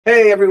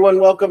Hey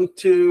everyone, welcome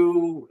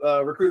to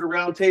Recruiter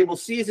Roundtable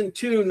Season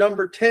 2,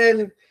 Number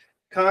 10,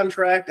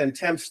 Contract and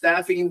Temp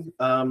Staffing.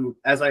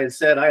 As I had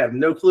said, I have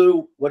no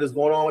clue what is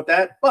going on with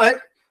that,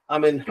 but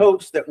I'm in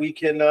hopes that we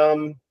can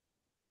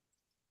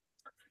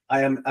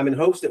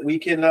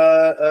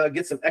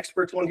get some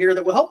experts on here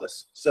that will help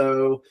us.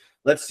 So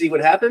let's see what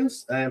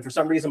happens. And for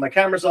some reason my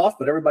camera's off,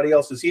 but everybody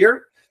else is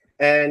here.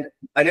 And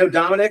I know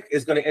Dominic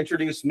is going to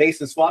introduce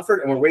Mason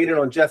Swafford, and we're waiting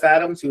on Jeff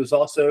Adams, who is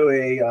also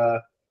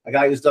a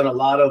guy who's done a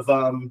lot of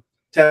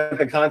temp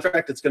and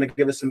contract. That's going to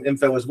give us some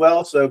info as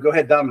well. So go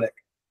ahead, Dominic.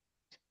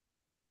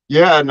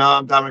 Yeah, no,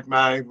 I'm Dominic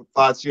Manning with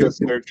Thoughts US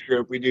Search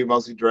Group. We do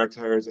mostly direct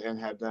hires and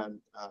have done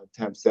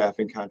temp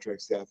staffing,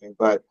 contract staffing.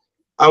 But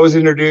I was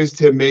introduced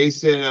to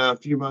Mason a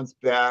few months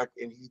back,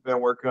 and he's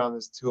been working on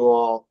this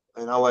tool.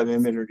 And I'll let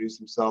him introduce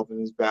himself and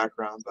his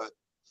background. But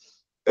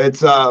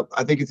it's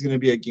I think it's going to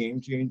be a game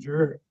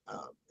changer.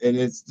 And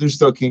there's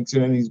still kinks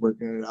in it. He's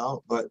working it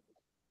out, but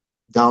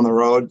down the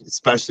road,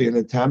 especially in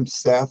the temp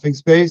staffing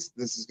space,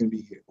 this is going to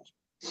be huge.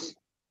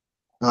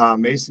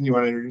 Mason, you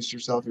want to introduce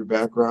yourself, your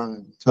background,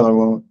 and tell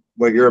everyone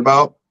what you're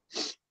about?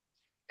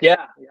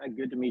 Yeah,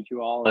 good to meet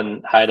you all,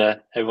 and hi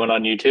to everyone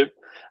on YouTube.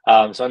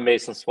 So I'm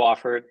Mason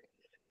Swafford.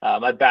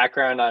 My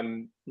background,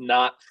 I'm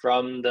not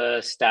from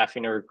the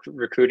staffing or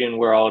recruiting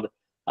world.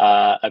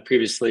 I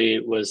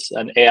previously was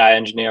an AI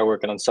engineer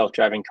working on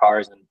self-driving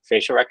cars and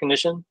facial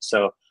recognition.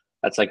 So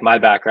that's like my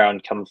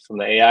background comes from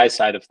the AI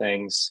side of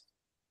things.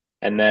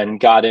 And then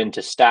got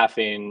into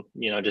staffing,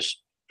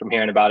 just from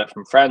hearing about it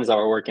from friends that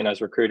were working as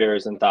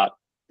recruiters, and thought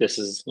this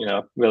is,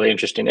 really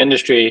interesting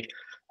industry.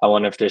 I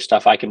wonder if there's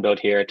stuff I can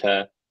build here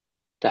to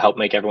help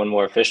make everyone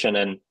more efficient.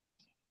 And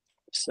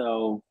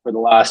so for the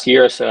last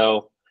year or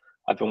so,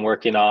 I've been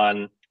working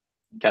on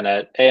kind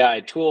of AI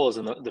tools.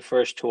 And the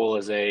first tool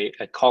is a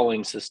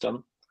calling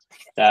system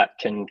that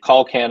can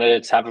call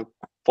candidates, have a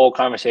full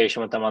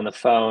conversation with them on the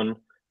phone,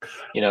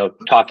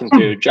 talking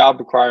through job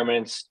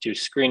requirements, do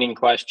screening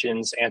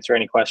questions, answer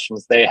any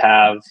questions they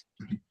have,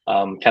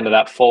 kind of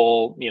that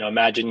full,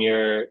 imagine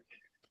you're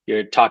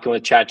talking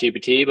with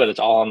ChatGPT, but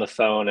it's all on the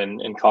phone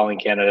and calling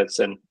candidates,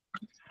 and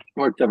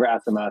works over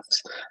SMS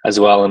as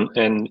well,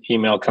 and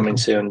email coming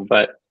soon.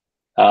 But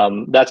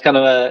that's kind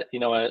of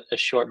a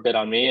short bit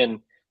on me.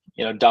 And,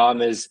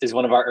 Dom is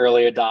one of our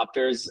early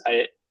adopters.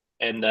 I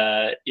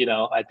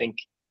think,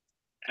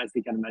 as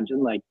he kind of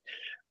mentioned, like,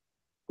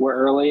 we're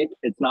early.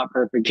 It's not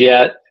perfect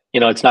yet.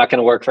 It's not going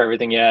to work for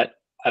everything yet.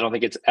 I don't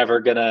think it's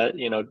ever going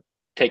to,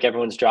 take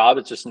everyone's job.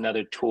 It's just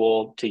another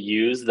tool to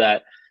use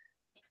that,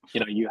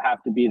 you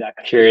have to be that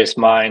curious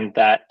mind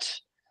that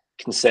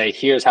can say,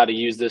 here's how to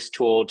use this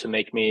tool to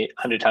make me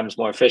 100 times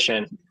more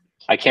efficient.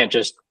 I can't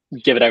just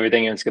give it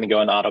everything and it's going to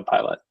go on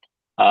autopilot.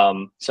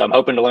 So I'm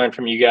hoping to learn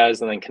from you guys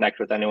and then connect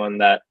with anyone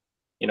that,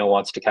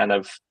 wants to kind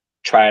of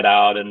try it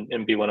out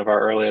and be one of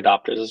our early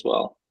adopters as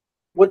well.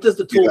 What does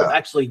the tool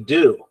actually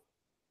do?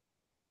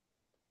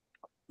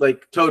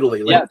 Like totally.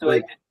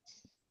 So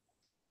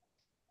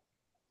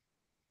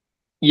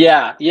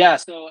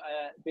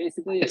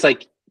basically, it's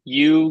like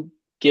you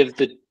give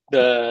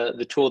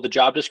the tool the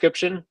job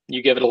description.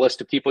 You give it a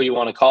list of people you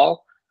want to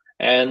call,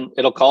 and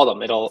it'll call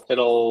them.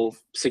 It'll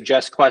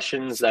suggest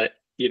questions that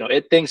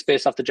it thinks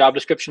based off the job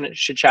description it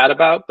should chat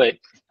about, but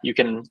you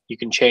can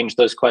change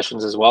those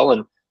questions as well,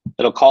 and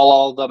it'll call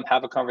all of them,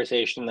 have a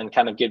conversation, then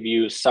kind of give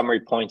you summary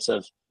points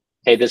of,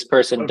 hey, this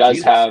person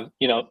have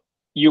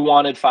you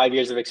wanted 5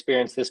 years of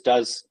experience. This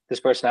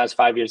person has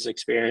 5 years of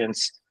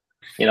experience.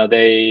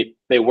 They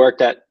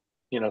worked at,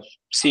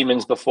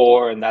 Siemens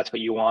before, and that's what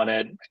you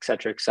wanted, et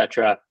cetera, et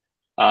cetera.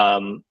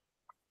 And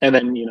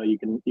then, you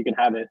can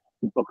have it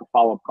book a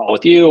follow-up call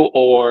with you,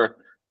 or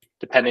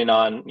depending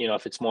on,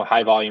 if it's more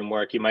high volume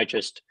work, you might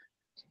just,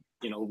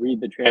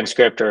 read the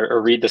transcript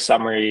or read the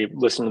summary,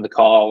 listen to the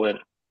call and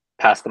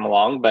pass them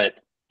along. But,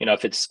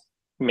 if it's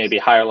maybe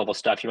higher level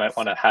stuff, you might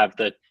want to have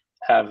the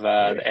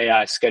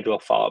AI schedule a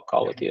follow-up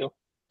call with you.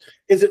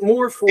 Is it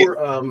more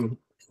for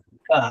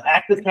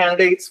active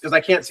candidates? Because I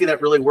can't see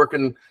that really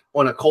working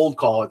on a cold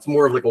call. It's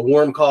more of like a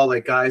warm call,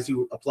 like guys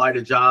who apply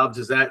to jobs.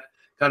 Is that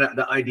kind of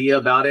the idea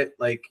about it?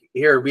 Like,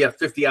 here we have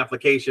 50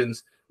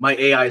 applications. My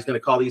AI is going to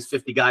call these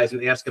 50 guys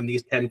and ask them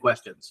these 10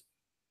 questions.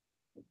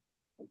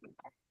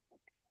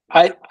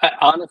 I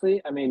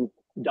honestly,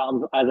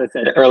 Dom, as I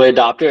said, early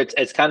adopter.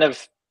 It's kind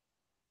of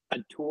a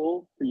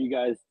tool for you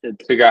guys to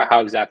figure out how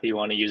exactly you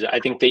want to use it. I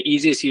think the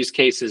easiest use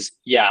case is,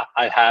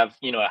 I have,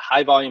 a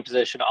high volume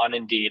position on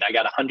Indeed. I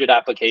got 100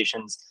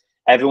 applications.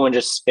 Everyone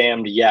just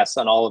spammed yes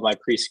on all of my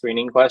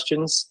pre-screening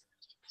questions.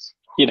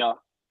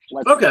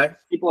 Okay.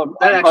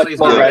 That actually is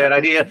not a bad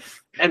idea.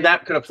 And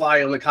that could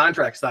apply on the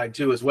contract side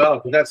too, as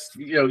well. That's,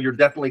 you're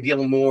definitely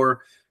dealing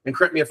more, and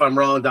correct me if I'm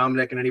wrong,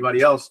 Dominic, and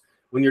anybody else,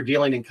 when you're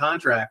dealing in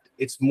contract,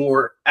 it's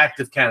more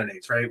active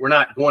candidates, right? We're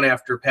not going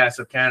after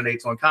passive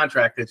candidates on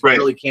contract. It's right. You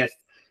really can't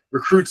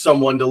recruit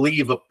someone to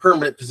leave a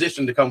permanent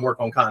position to come work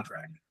on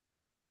contract.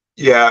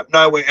 Yeah,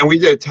 no, and we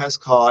did a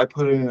test call. I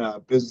put in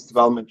a business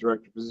development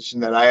director position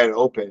that I had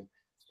open.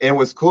 And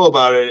what's cool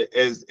about it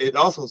is it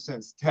also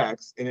sends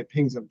text and it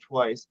pings them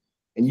twice.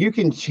 and you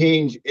can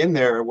change in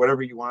there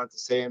whatever you want it to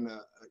say in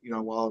the,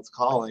 while it's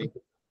calling.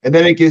 And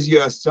then it gives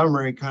you a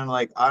summary, kind of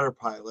like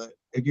autopilot.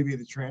 It gives you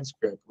the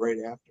transcript right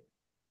after.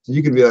 So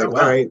you can be like, Oh,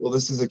 wow. all right, well,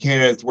 this is a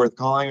candidate that's worth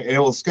calling, and it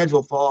will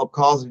schedule follow-up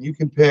calls, and you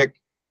can pick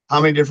how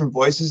many different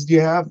voices do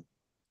you have,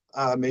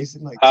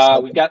 Mason? Like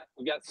we got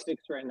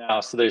 6 right now.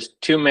 So there's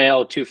 2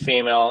 male, 2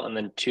 female, and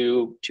then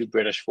two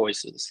British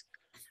voices.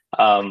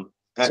 So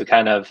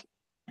kind of.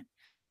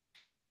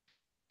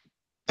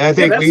 And I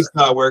think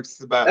Lisa works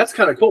the best. That's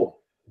kind of cool.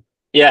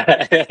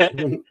 Yeah,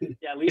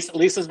 yeah.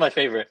 Lisa's my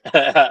favorite.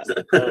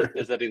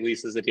 There's any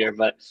Lisas in here,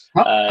 but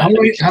how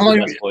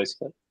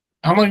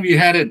long have you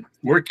had it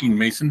working,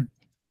 Mason?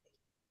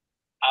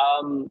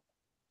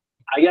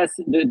 I guess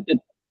it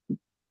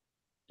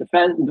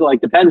depends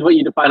what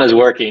you define as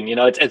working.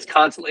 It's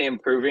constantly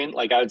improving.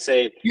 Like I would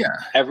say,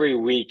 every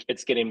week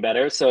it's getting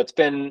better. So it's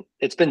been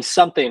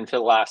something for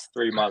the last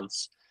 3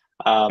 months.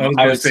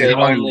 I would say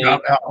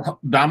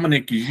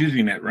Dominic is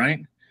using it,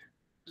 right?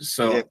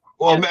 So. Yeah.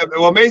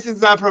 Well,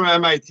 Mason's not from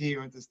MIT. He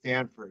went to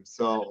Stanford,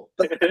 so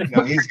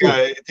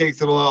it takes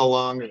him a little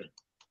longer.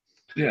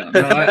 Yeah,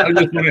 no, I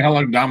just wondering how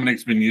long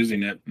Dominic's been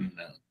using it.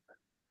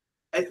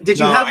 Did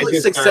you have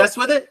success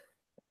with it,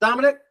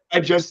 Dominic?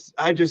 I just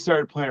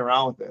started playing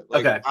around with it.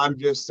 Okay. I'm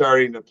just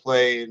starting to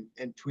play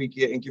and tweak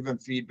it and give him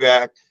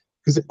feedback,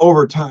 because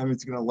over time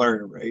it's going to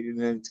learn, right? And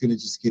then it's going to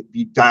just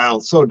be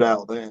dialed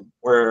in.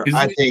 Where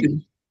I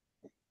think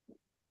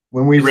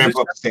when we ramp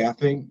up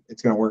staffing,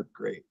 it's going to work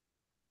great.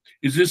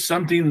 Is this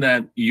something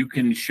that you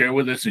can share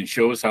with us and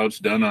show us how it's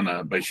done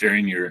by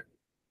sharing your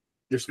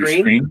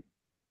screen,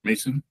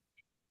 Mason?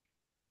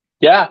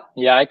 Yeah,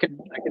 I could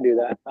do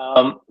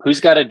that. Who's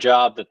got a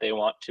job that they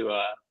want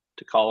to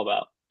call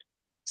about?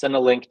 Send a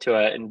link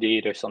to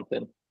Indeed or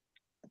something.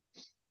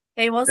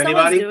 Hey, while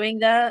someone's doing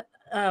that,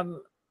 I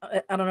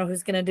don't know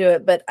who's going to do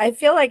it, but I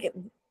feel like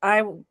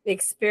I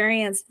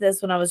experienced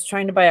this when I was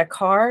trying to buy a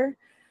car.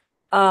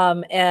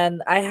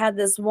 And I had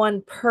this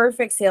one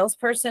perfect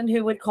salesperson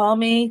who would call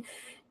me,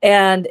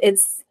 and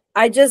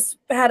I just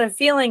had a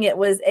feeling it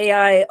was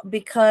AI,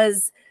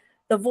 because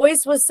the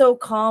voice was so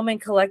calm and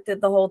collected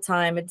the whole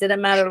time. It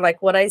didn't matter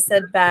like what I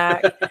said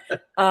back.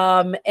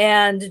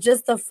 And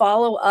just the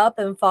follow up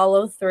and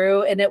follow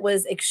through. And it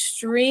was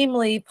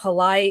extremely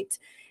polite.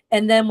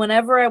 And then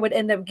whenever I would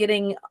end up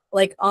getting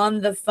like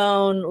on the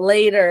phone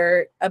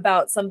later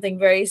about something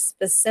very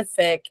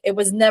specific, it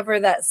was never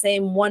that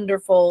same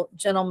wonderful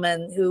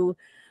gentleman who,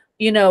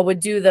 would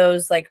do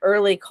those like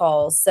early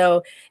calls.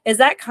 So is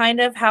that kind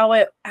of how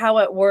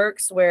it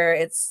works, where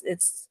it's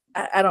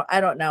I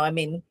don't know. I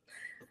mean,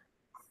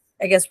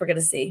 I guess we're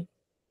gonna see.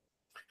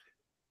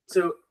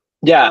 So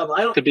yeah,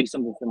 could be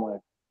something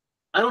similar.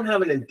 I don't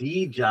have an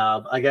Indeed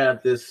job. I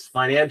got this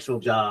financial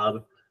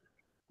job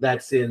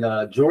that's in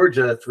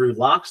Georgia through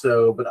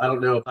Loxo, but I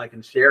don't know if I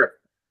can share it.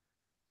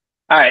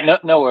 All right,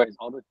 no worries.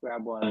 I'll just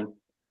grab one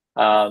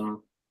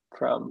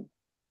from.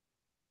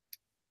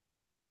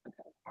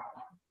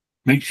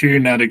 Make sure you're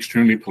not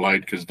extremely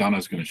polite, because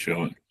Donna's going to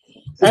show it.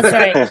 That's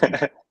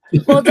right.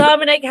 Well,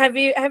 Dominic, have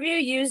you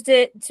used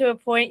it to a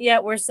point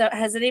yet where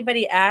has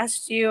anybody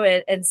asked you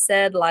and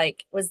said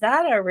like, was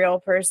that a real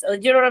person?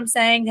 Do you know what I'm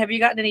saying? Have you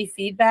gotten any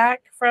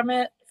feedback from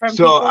it?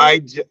 People?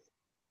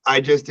 I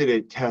just did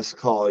a test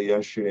call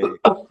yesterday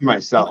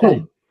myself,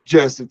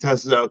 just to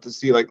test it out to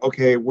see like,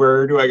 okay,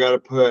 where do I got to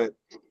put,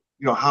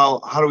 how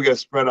do we got to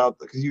spread out?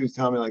 Because he was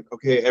telling me like,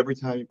 okay, every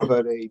time you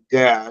put a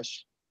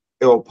dash,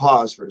 it will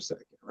pause for a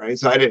second, right?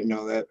 So I didn't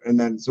know that, and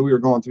then so we were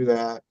going through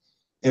that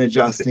and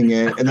adjusting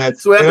it, and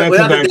that's so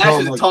without the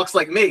dashes, it talks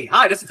like me.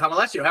 Hi, this is Tom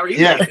Alessio. How are you?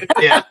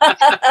 Yeah.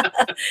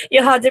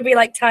 You have to be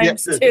like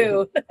times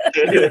 2.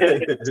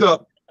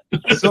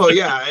 So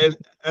yeah, and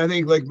I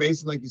think like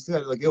Mason, like you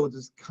said, like it will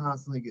just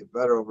constantly get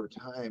better over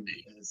time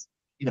as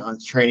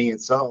it's training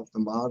itself, the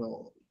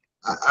model.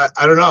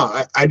 I don't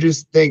know. I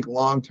just think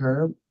long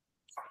term,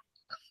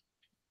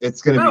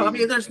 it's gonna be. I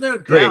mean, there's no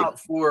doubt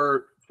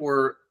for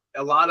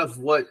a lot of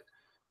what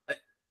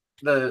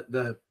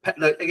the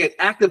again,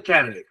 active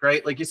candidate,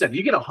 right? Like you said,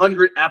 you get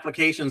 100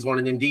 applications on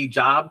an Indeed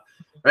job,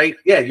 right?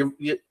 Yeah, you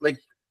like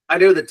I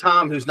know that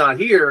Tom, who's not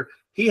here,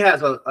 he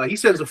has he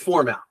sends a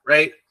form out,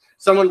 right?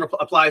 Someone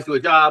applies to a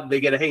job,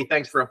 they get a, hey,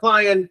 thanks for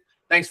applying,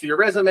 thanks for your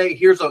resume,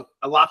 here's a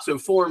Loxo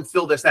form,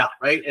 fill this out,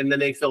 right? And then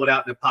they fill it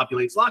out and it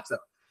populates Loxo,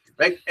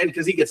 right? And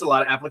because he gets a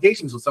lot of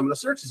applications with some of the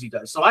searches he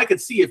does. So I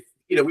could see if,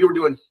 we were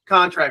doing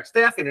contract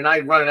staffing and I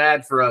run an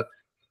ad for a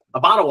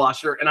bottle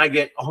washer and I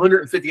get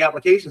 150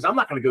 applications, I'm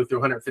not going to go through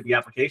 150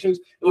 applications.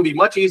 It would be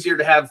much easier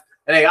to have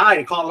an AI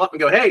to call them up and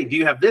go, hey, do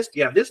you have this? Do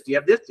you have this? Do you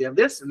have this? Do you have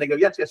this? And they go,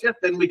 yes, yes, yes.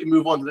 Then we can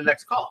move on to the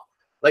next call.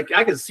 Like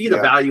I can see the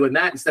value in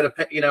that instead of,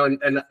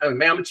 and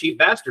man, I'm a cheap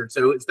bastard.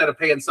 So instead of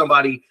paying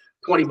somebody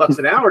 $20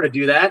 an hour to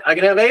do that, I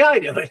can have AI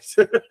do it.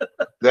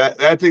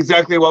 That's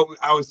exactly what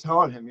I was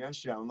telling him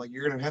yesterday. I'm like,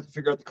 you're going to have to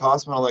figure out the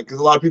cost model, like, because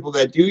a lot of people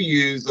that do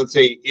use, let's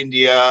say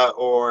India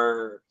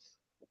or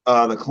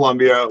the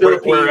Colombia,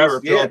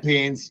 wherever,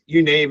 Philippines,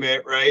 you name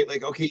it, right?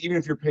 Like, okay, even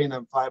if you're paying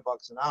them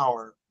 $5 an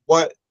hour,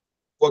 what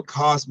what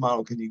cost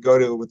model can you go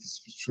to with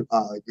this,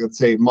 like, let's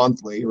say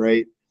monthly,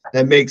 right?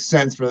 That makes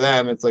sense for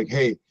them. It's like,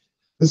 hey,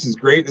 this is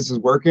great, this is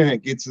working.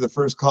 It gets to the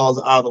first calls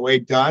out of the way,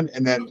 done,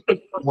 and then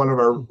one of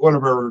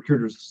our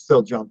recruiters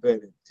still jump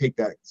in and take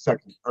that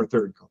second or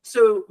third call.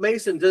 So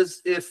Mason,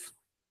 does if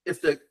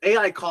the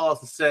AI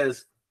calls and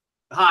says,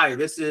 "Hi,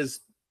 this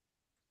is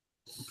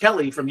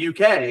Kelly from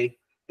UK.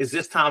 Is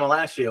this Tom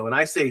Alascio?" and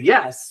I say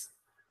yes,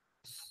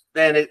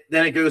 then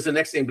it goes to the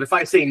next thing. But if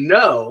I say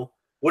no,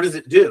 what does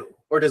it do?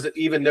 Or does it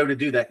even know to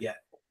do that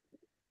yet?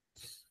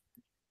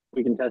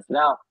 We can test it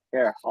out.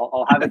 Here,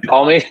 I'll have it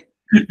call me.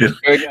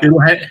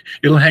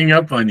 It'll hang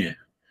up on you.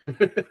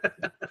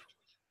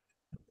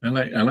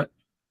 I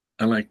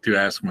like to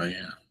ask my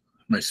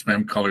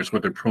spam callers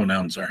what their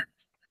pronouns are.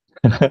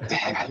 All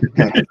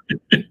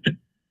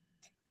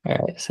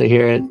right, so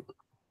here it.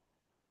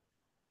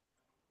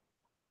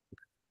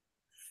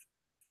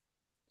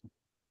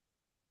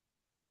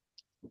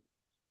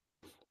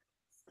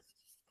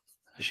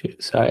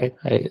 Shoot, sorry,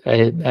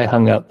 I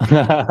hung up.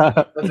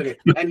 That's okay.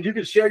 And you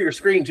can share your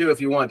screen too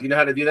if you want. Do you know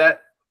how to do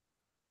that?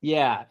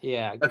 Yeah.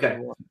 Okay.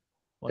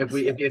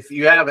 If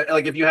you have it,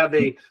 like if you have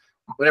the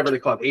whatever they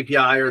call it,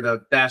 API or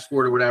the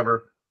dashboard or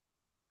whatever.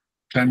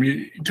 Tom,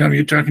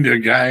 you're talking to a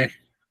guy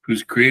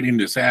who's creating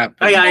this app.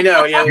 Oh, yeah, I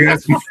know. Yeah. Do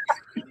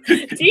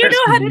you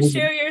know how to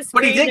share your screen?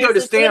 But he did go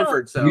to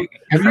Stanford, so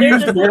have you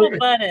there's used a little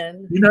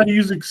button. You know how to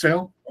use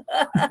Excel?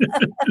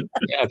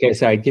 Yeah, okay,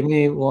 sorry. Give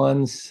me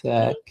 1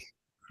 sec.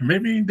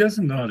 Maybe he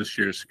doesn't know how to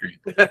share a screen.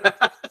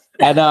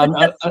 And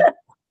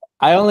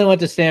I only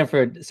went to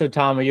Stanford. So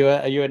Tom, are you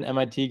an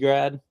MIT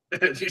grad?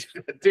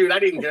 Dude, I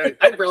didn't go.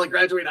 I barely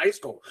graduated high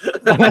school.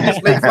 I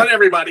just make fun of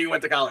everybody who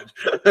went to college.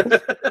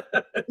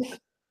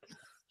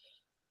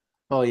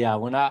 Oh yeah,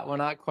 we're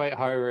not quite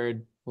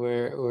Harvard.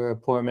 We're a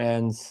poor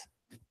man's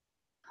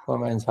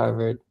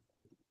Harvard.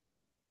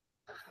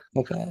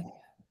 Okay.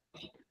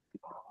 If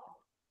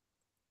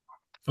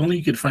only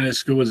you could find a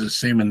school with the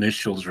same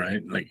initials,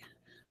 right? Like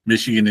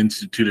Michigan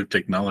Institute of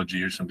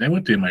Technology or something. I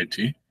went to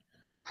MIT.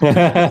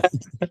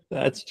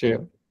 That's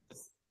true.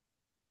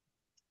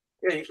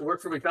 Yeah, you should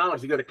work for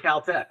McDonald's. You go to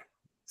Caltech,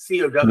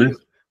 COW.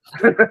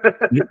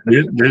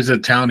 There's a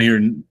town here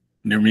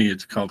near me.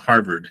 It's called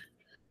Harvard,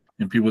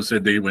 and people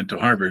said they went to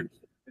Harvard,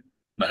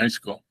 the high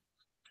school.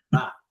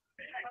 Well,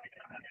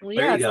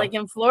 yeah, it's like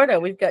in Florida,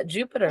 we've got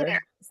Jupiter,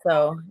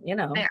 so you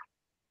know.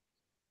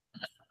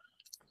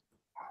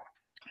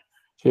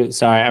 Shoot,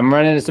 sorry, I'm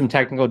running into some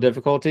technical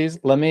difficulties.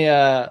 Let me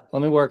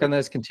work on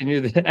this.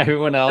 Continue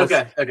everyone else.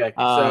 Okay.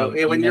 So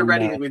when you're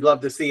ready, we'd love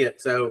to see it.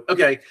 So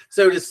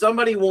So does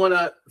somebody want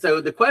to?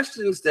 So the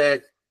questions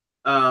that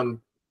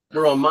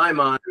were on my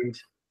mind,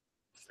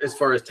 as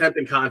far as temp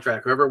and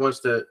contract, whoever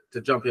wants to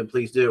jump in,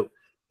 please do.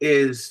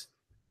 Is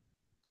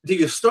do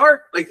you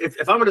start like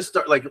if I'm going to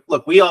start like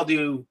look, we all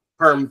do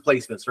perm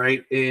placements,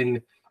 right?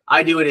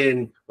 I do it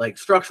in like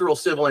structural,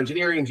 civil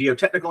engineering,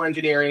 geotechnical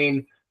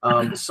engineering.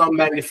 Some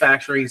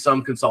manufacturing,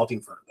 some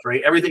consulting firms,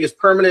 right? Everything is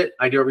permanent.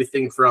 I do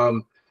everything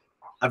from,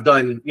 I've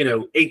done,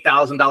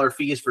 $8,000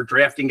 fees for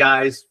drafting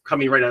guys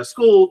coming right out of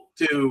school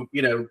to,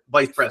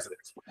 vice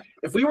presidents.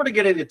 If we were to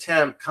get into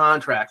temp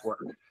contract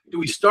work, do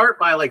we start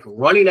by like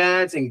running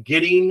ads and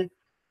getting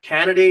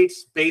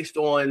candidates based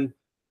on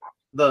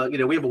we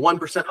have a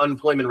 1%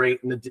 unemployment rate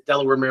in the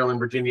Delaware, Maryland,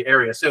 Virginia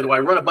area. So do I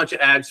run a bunch of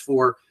ads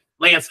for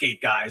landscape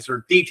guys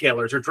or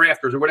detailers or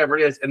drafters or whatever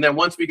it is? And then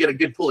once we get a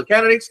good pool of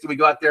candidates, do we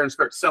go out there and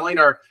start selling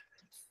our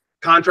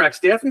contract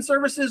staffing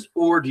services,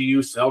 or do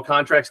you sell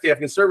contract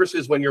staffing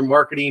services when you're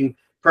marketing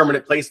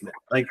permanent placement?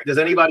 Like, does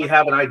anybody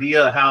have an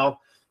idea how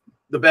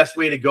the best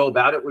way to go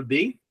about it would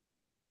be?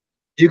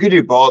 You could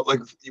do both.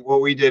 Like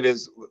what we did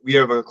is we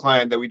have a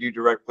client that we do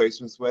direct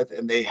placements with,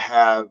 and they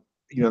have,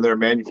 they're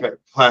a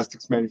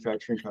plastics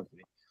manufacturing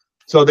company.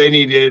 So they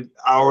needed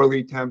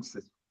hourly temps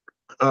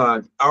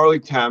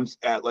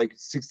at like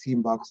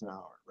 $16 an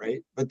hour,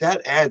 right? But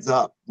that adds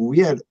up. We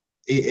had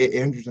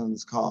Andrew on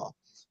this call.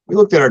 We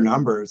looked at our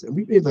numbers and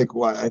we made like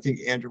what? I think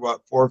Andrew,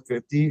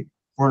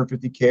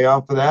 450K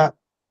off of that.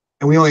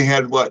 And we only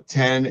had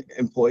 10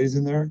 employees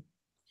in there.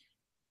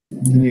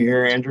 Can you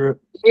hear Andrew?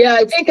 Yeah,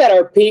 I think at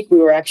our peak we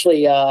were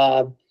actually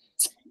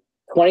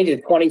 20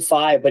 to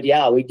 25, but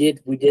yeah, we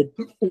did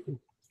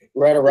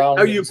right around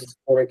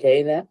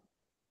 4K that.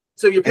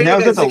 So you're paying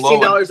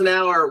 $16 an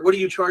hour. What are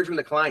you charging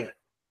the client?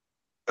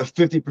 A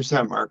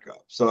 50%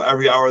 markup. So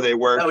every hour they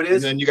work, oh, it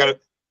is? And then you got to,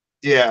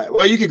 yeah.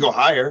 Well, you could go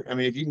higher. I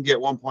mean, if you can get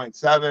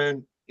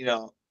 1.7,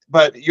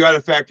 but you got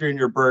to factor in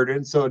your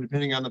burden. So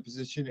depending on the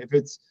position, if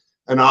it's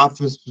an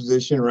office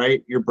position,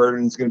 right, your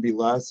burden is going to be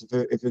less.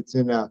 If it's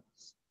in a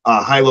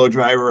high-low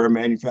driver or a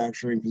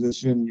manufacturing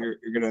position, you're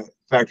going to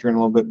factor in a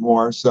little bit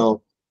more.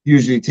 So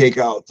usually take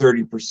out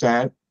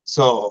 30%.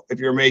 So if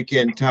you're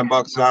making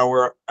 $10 an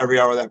hour every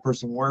hour that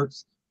person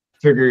works,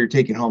 figure you're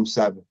taking home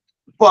 $7.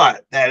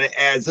 But that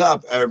adds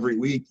up every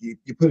week. You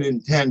put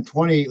in 10,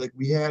 20, like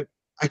we had.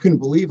 I couldn't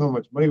believe how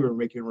much money we were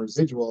making in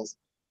residuals.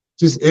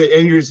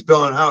 And you're just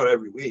billing out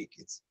every week.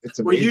 It's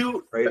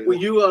amazing. Were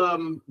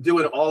you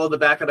doing all of the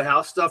back of the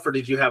house stuff, or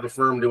did you have a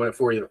firm doing it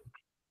for you?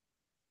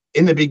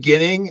 in the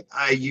beginning,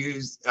 I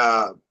used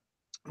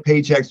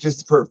Paychecks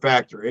just for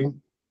factoring,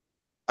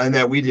 and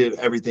then we did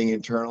everything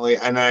internally.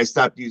 And I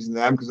stopped using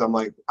them because I'm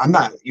like, I'm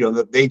not,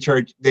 they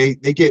charge,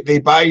 they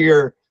buy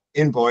your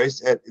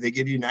invoice they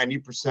give you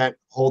 90%,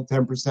 hold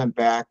 10%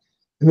 back,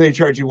 and they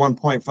charge you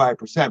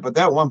 1.5%. But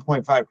that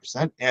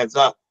 1.5% adds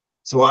up.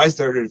 So I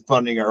started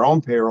funding our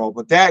own payroll,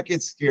 but that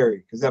gets scary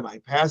because at my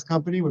past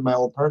company with my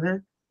old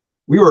partner,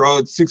 we were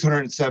owed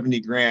 670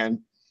 grand.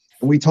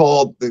 And we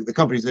told the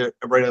companies that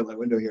are right out my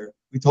window here,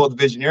 we told the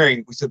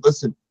visionary, we said,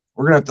 listen,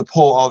 we're going to have to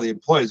pull all the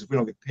employees if we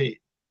don't get paid.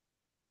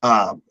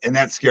 And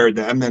that scared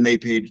them. Then they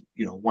paid,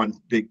 one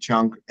big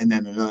chunk and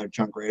then another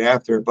chunk right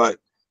after. But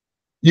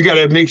you got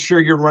to make sure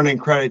you're running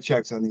credit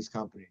checks on these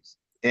companies.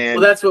 And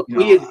well, that's what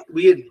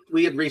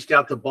we had reached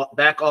out to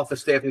Back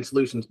Office Staffing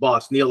Solutions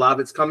boss, Neil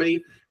Lovett's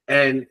company,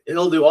 and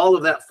he'll do all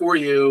of that for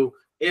you,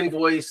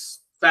 invoice,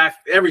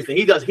 fact, everything.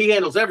 He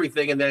handles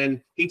everything, and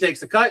then he takes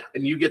the cut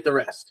and you get the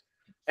rest.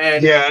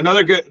 And yeah,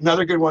 another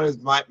good one is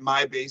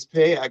my base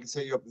pay. I can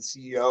set you up with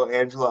the CEO,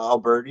 Angela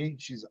Alberti.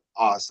 She's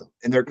awesome.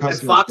 And their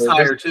customer Fox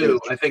Hire too,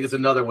 I think is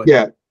another one.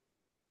 Yeah.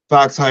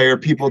 Fox Hire,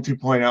 People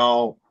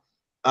 2.0.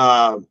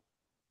 And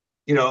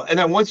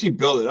then once you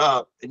build it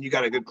up and you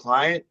got a good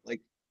client,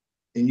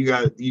 and you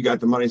got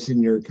the money sitting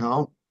in your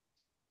account,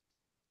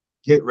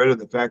 get rid of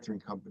the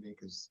factoring company,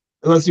 because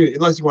unless you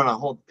want to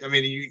hold, I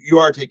mean, you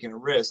are taking a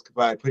risk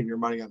by putting your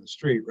money on the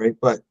street, right?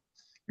 But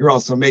you're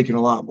also making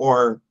a lot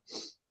more.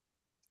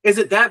 Is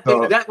it that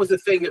that was the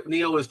thing that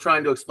Neil was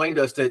trying to explain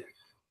to us, that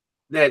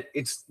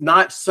it's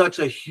not such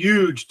a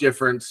huge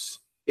difference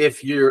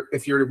if you're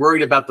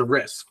worried about the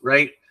risk,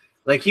 right?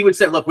 Like he would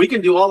say, look, we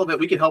can do all of it.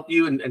 We can help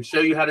you and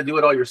show you how to do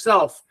it all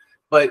yourself.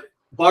 But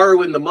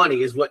borrowing the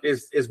money is what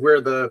is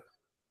where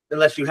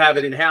unless you have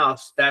it in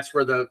house, that's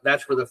where the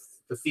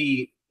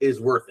fee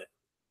is worth it.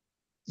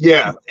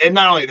 Yeah, and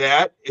not only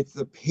that, it's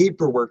the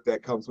paperwork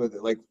that comes with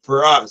it. Like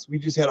for us, we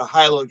just had a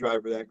high-low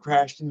driver that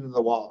crashed into the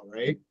wall,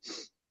 right?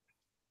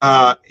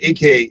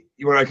 AK,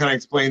 you want to kind of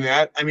explain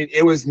that? I mean,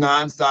 it was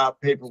nonstop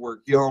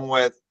paperwork dealing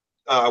with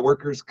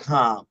workers'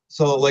 comp.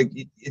 So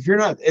if you're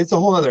not, it's a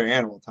whole other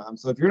animal, Tom.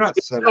 So if you're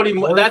not set up,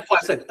 that's why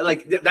I said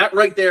that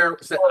right there.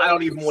 I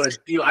don't even want to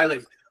deal.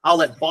 I'll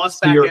let Boss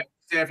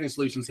Staffing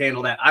Solutions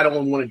handle that. I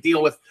don't want to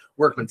deal with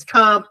workman's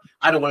comp.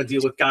 I don't want to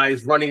deal with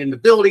guys running into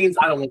buildings.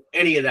 I don't want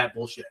any of that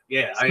bullshit.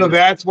 Yeah. So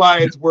that's why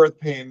it's worth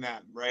paying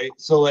them, right?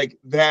 So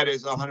that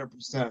is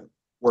 100%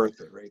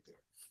 worth it right there.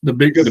 The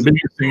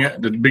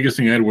biggest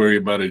thing I'd worry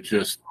about is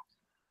just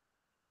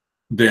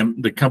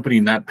the company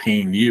not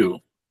paying you,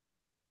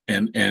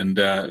 and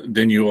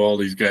then you owe all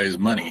these guys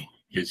money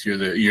because you're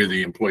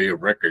the employee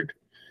of record,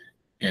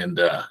 and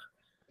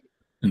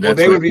that's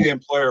they would be the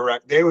employer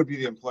record. They would be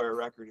the employer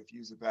record if you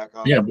use it back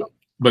on. Yeah,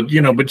 but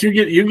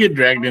you get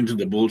dragged into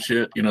the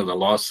bullshit, the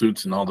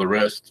lawsuits and all the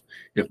rest.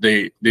 If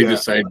they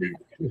decide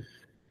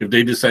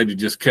to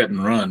just cut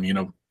and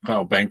run,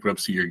 file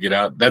bankruptcy or get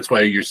out. That's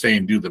why you're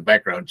saying do the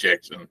background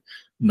checks and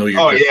know your.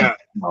 Oh yeah.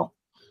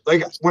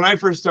 Like when I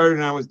first started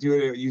and I was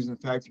doing it using a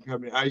factory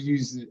company, I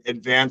used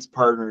Advanced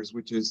Partners,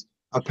 which is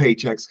a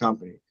Paychecks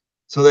company.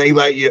 So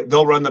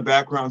they'll run the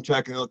background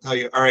check and they'll tell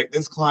you, all right,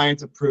 this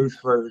client's approved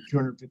for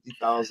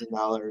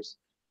 $250,000.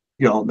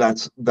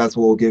 That's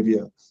what we'll give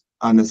you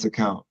on this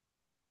account.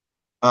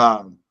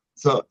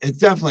 So it's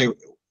definitely,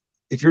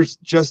 if you're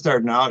just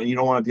starting out and you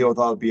don't want to deal with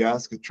all the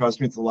BS, because trust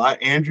me, it's a lot.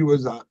 Andrew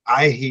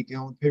I hate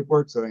dealing with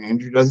paperwork, so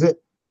Andrew does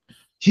it.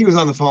 He was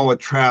on the phone with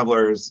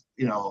travelers,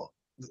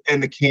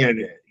 and the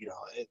candidate,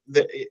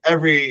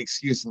 every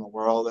excuse in the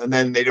world, and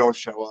then they don't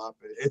show up.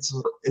 It's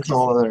a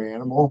whole other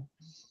animal.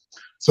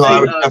 So I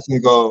would definitely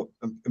go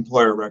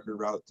employer record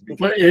route to be.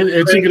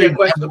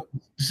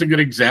 It's a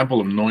good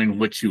example of knowing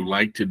what you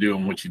like to do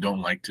and what you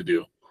don't like to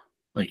do.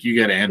 Like you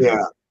got to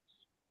handle.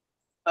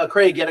 Yeah.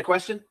 Craig, you had a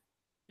question?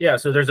 Yeah,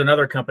 so there's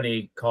another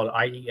company called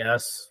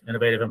IES,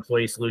 Innovative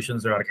Employee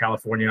Solutions. They're out of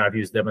California. I've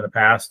used them in the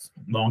past,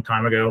 a long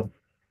time ago.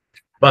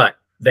 But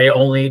they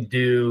only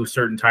do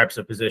certain types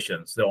of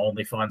positions. They'll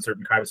only fund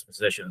certain types of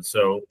positions.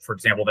 So, for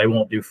example, they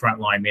won't do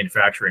frontline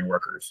manufacturing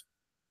workers.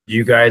 Do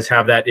you guys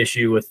have that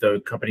issue with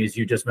the companies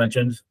you just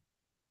mentioned?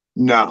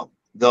 No,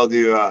 they'll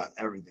do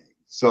everything.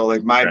 So,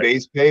 my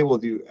base pay will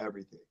do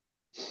everything.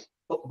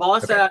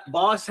 Boss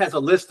has a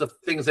list of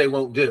things they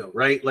won't do,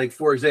 right? Like,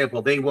 for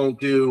example, they won't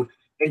do,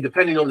 and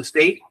depending on the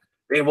state,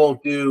 they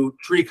won't do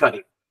tree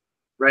cutting,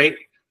 right?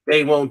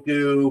 They won't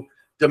do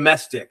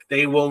domestic.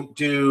 They won't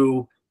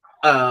do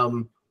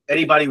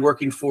anybody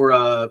working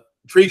for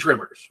tree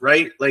trimmers,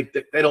 right? Like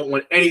they don't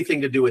want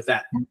anything to do with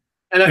that.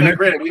 And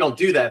granted, we don't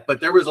do that,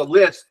 but there was a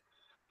list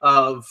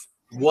of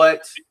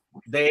what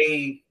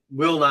they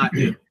will not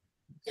do.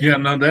 Yeah,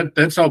 no,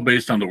 that's all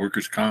based on the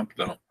workers' comp,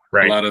 though.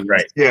 Right. A lot of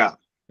yeah,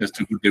 as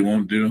to what they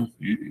won't do.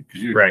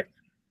 Right.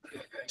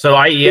 So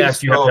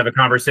IES, you have to have a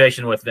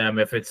conversation with them.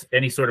 If it's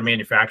any sort of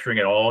manufacturing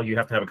at all, you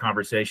have to have a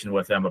conversation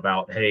with them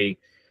about, hey,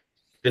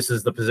 this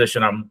is the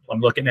position I'm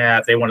looking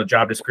at. They want a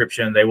job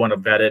description. They want to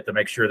vet it to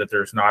make sure that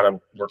there's not a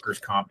workers'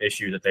 comp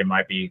issue that they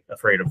might be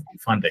afraid of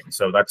funding.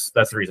 So that's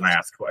the reason I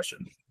asked the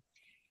question.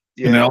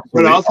 Yeah, also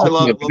but also I also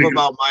love the-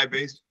 about my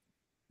base.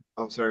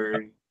 Oh,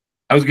 sorry.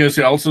 I was going to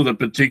say also the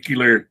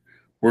particular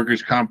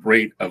workers' comp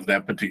rate of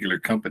that particular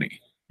company.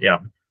 Yeah.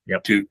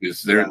 Yep. Too,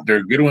 because there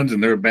are good ones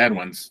and there are bad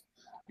ones,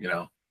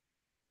 Yeah.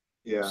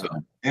 So.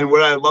 And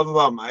what I love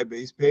about my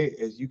base pay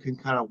is you can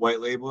kind of white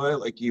label it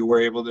like you were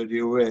able to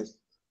do with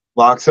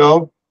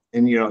Voxel,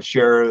 and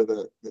share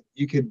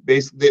you could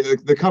basically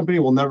the company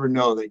will never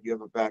know that you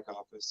have a back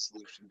office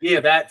solution.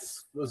 Yeah, that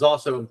was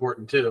also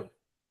important too.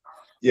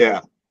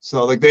 Yeah.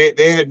 So like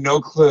they had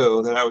no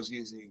clue that I was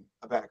using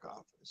a back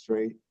office,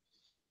 right?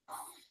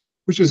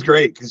 Which was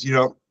great because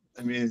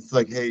I mean, it's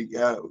like, hey,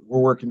 yeah, we're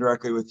working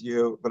directly with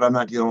you, but I'm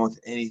not dealing with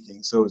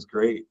anything, so it was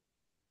great.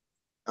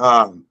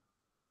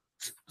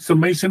 So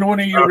Mason, when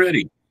are you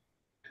ready?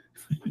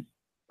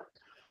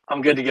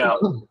 I'm good to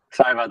go.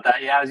 Sorry about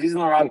that. Yeah, I was using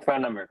the wrong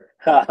phone number.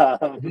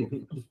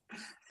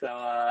 So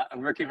a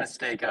rookie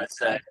mistake, I would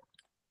say.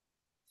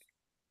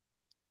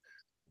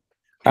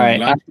 All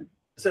right.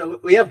 So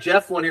we have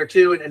Jeff on here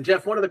too, and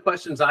Jeff, one of the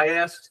questions I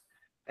asked,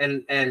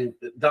 and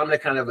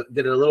Dominic kind of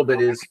did it a little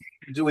bit, is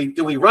do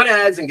we run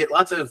ads and get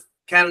lots of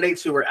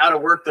candidates who are out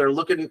of work that are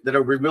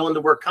willing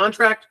to work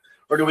contract,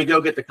 or do we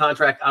go get the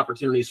contract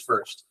opportunities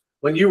first?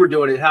 When you were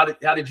doing it, how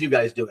did you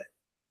guys do it?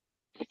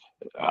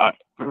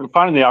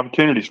 Finding the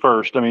opportunities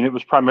first. I mean, it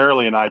was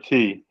primarily in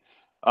IT,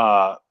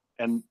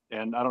 and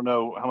I don't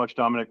know how much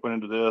Dominic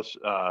went into this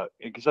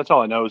because that's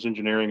all I know is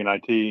engineering and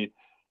IT.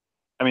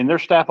 I mean,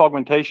 there's staff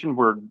augmentation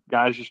where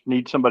guys just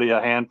need somebody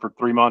a hand for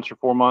 3 months or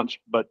 4 months,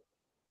 but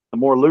the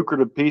more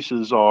lucrative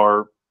pieces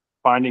are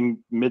finding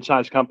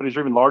mid-sized companies or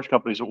even large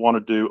companies that want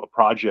to do a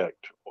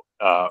project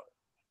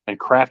and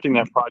crafting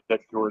that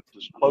project where it's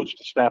as close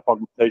to staff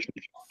augmentation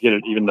as you can get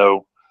it, even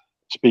though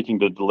speaking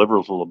to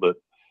deliverables a little bit.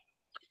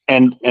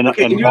 And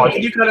can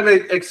you kind of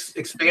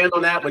expand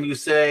on that when you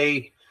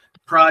say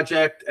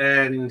project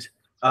and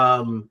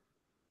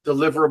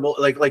deliverable?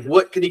 Like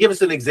what? Can you give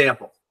us an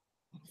example?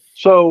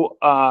 So,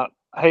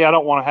 hey, I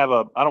don't want to have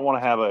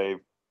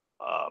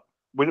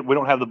we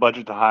don't have the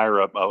budget to hire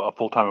a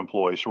full-time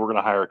employee, so we're going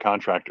to hire a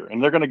contractor,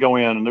 and they're going to go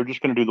in and they're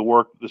just going to do the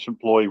work this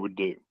employee would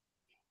do.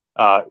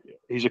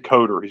 He's a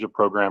coder, he's a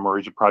programmer,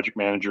 he's a project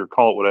manager,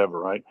 call it whatever,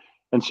 right?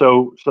 And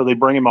so they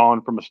bring him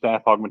on from a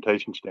staff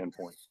augmentation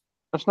standpoint.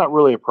 That's not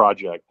really a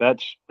project.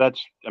 That's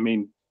I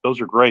mean,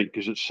 those are great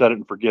because it's set it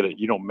and forget it.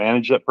 You don't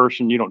manage that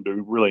person. You don't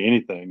do really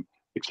anything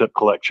except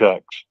collect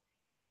checks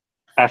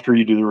after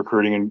you do the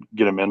recruiting and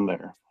get them in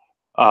there.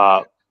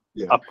 A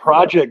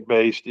project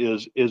based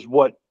is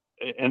what,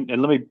 and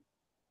let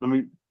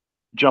me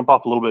jump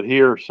off a little bit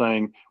here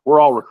saying we're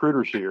all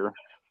recruiters here.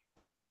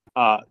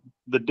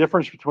 The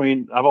difference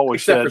between, I've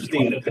always said,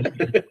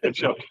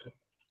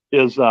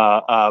 is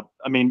I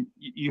mean,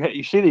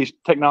 you see these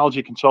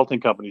technology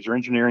consulting companies or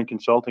engineering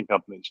consulting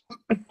companies,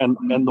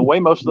 and the way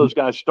most of those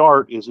guys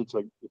start is it's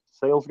a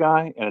sales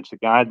guy and it's a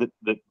guy that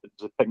is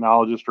a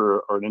technologist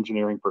or an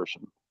engineering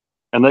person,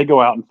 and they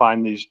go out and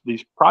find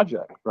these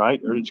projects,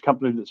 right? Or it's a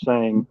company that's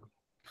saying,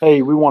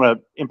 hey, we want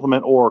to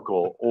implement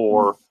Oracle,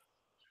 or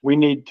we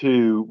need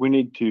to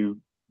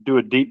do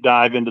a deep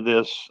dive into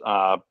this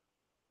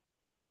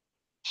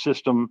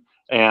system,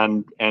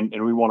 and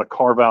we want to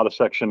carve out a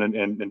section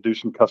and do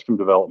some custom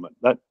development.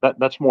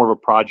 That's more of a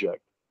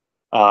project.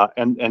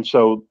 And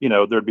so,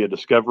 there'd be a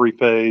discovery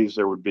phase,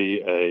 there would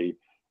be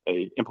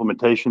a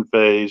implementation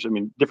phase. I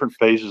mean, different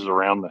phases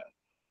around that.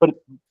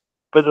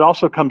 But it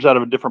also comes out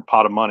of a different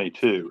pot of money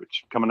too.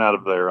 It's coming out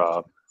of their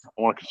I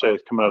want to say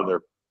it's coming out of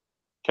their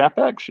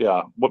CapEx.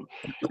 Yeah.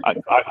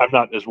 I'm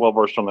not as well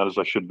versed on that as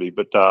I should be,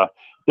 but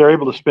they're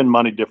able to spend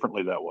money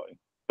differently that way.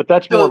 But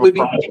that's more of a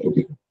project.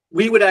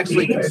 We would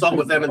actually consult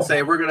with them and say,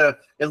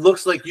 it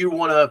looks like you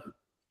want to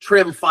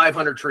trim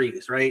 500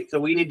 trees, right? So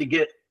we need to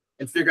get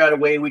and figure out a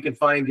way we can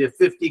find you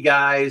 50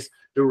 guys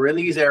who are in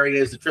these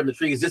areas to trim the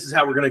trees. This is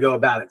how we're going to go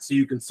about it. So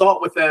you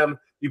consult with them,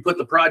 you put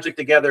the project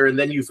together, and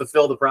then you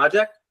fulfill the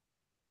project.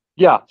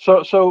 Yeah.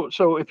 So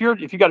if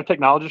you got a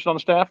technologist on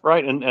the staff,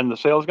 right, and the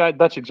sales guy,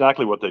 that's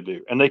exactly what they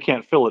do. And they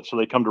can't fill it, so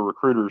they come to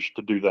recruiters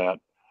to do that.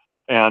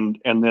 And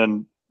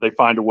then they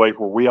find a way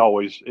where we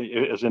always,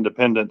 as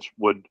independents,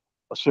 would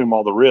assume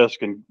all the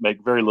risk and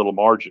make very little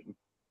margin.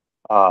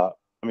 I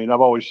mean,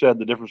 I've always said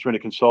the difference between a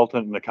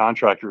consultant and a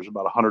contractor is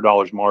about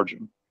 $100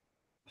 margin,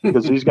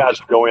 because these guys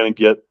go in and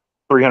get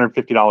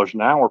 $350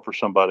 an hour for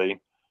somebody,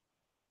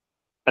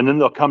 and then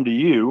they'll come to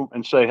you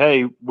and say,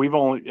 hey,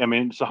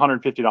 it's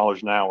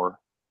 $150 an hour,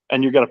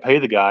 and you're going to pay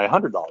the guy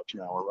 $100 an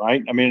hour,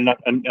 right? I mean,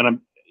 and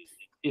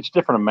it's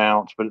different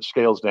amounts, but it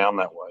scales down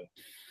that way.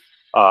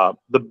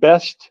 The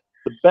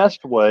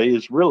best way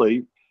is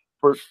really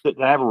to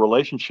have a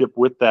relationship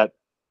with that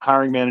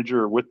hiring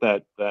manager or with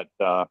that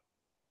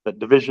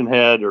division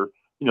head, or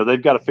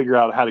they've got to figure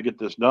out how to get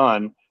this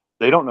done.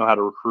 They don't know how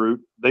to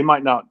recruit. They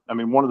might not. I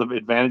mean, one of the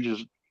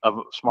advantages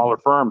of smaller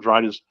firms,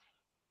 right, is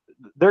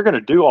they're going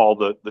to do all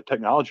the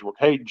technology work.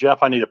 Hey,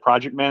 Jeff, I need a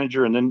project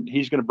manager, and then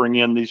he's going to bring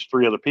in these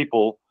 3 other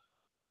people.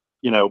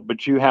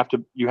 But you have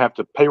to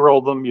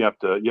payroll them. You have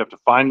to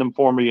find them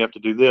for me. You have to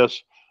do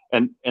this,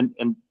 and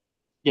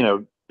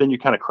then you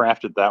kind of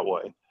craft it that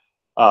way.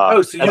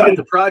 So you get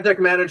the project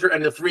manager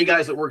and the 3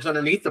 guys that works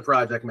underneath the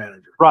project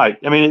manager. Right.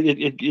 I mean,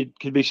 it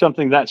could be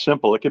something that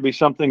simple. It could be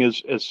something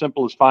as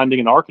simple as finding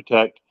an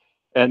architect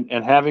and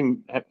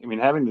having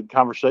the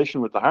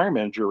conversation with the hiring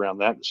manager around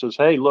that says,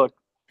 hey, look,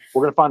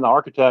 we're going to find the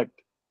architect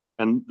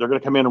and they're going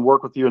to come in and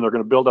work with you and they're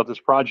going to build out this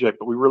project,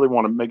 but we really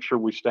want to make sure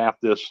we staff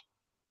this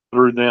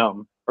through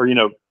them, or,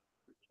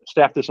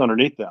 staff this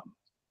underneath them.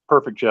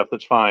 Perfect, Jeff,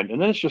 that's fine.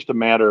 And then it's just a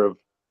matter of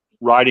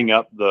writing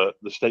up the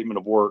statement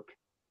of work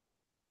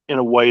in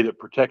a way that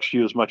protects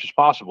you as much as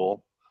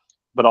possible,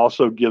 but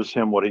also gives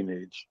him what he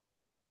needs.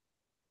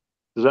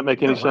 Does that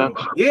make any sense?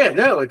 Yeah,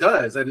 no, it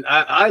does. And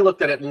I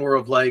looked at it more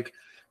of like,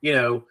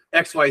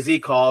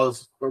 XYZ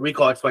calls, or we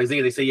call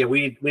XYZ. They say, yeah,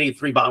 we need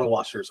 3 bottle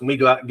washers, and we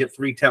go out and get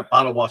 3 temp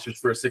bottle washers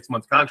for a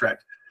 6-month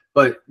contract.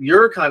 But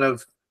you're kind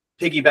of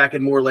piggybacking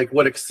more like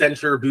what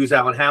Accenture, Booz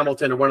Allen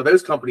Hamilton, or one of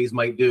those companies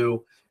might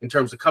do in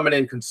terms of coming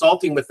in,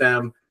 consulting with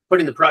them,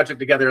 putting the project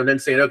together, and then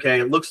saying, okay,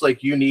 it looks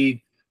like you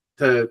need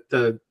to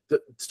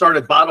start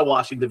a bottle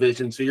washing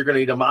division. So you're going to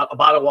need a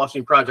bottle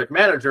washing project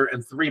manager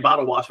and 3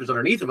 bottle washers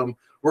underneath of them.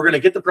 We're going to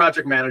get the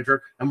project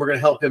manager and we're going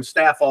to help him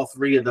staff all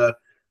 3 of the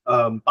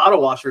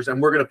bottle washers,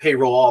 and we're going to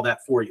payroll all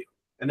that for you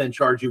and then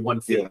charge you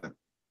 1 fee.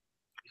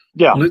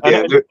 Yeah. Let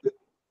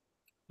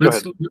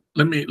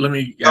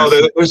me.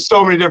 There's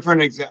so many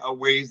different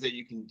ways that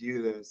you can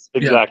do this.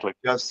 Exactly.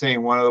 Just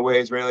saying one of the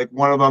ways, right? Like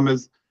one of them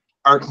is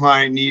our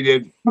client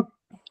needed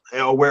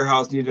a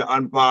warehouse needed to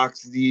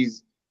unbox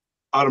these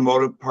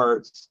automotive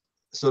parts,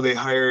 so they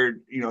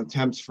hired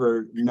temps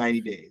for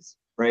 90 days,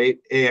 right?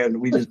 And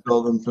we just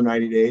build them for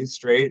 90 days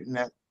straight. And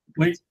that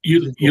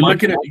you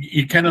look at it,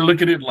 you kind of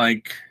look at it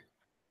like,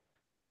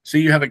 say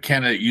you have a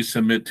candidate you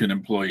submit to an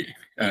employee,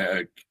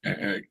 a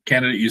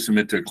candidate you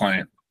submit to a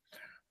client.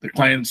 The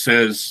client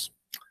says,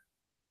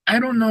 I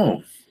don't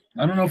know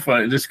if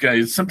this guy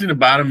is something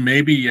about him,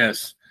 maybe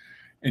yes.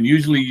 And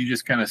usually you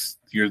just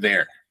you're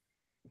there.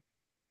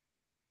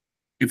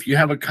 If you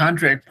have a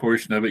contract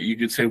portion of it, you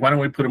could say, why don't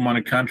we put him on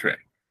a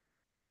contract?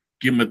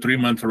 Give him a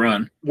 3-month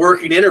run.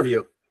 Working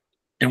interview.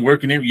 And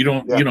working in, you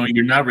don't,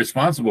 you're not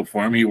responsible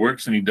for him. He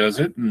works and he does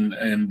it.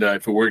 And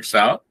if it works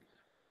out,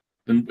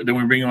 then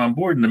we bring him on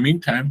board. In the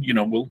meantime,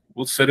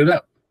 we'll set it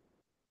up.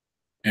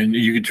 And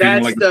you can treat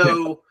him like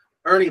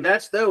Ernie,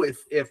 that's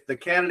if the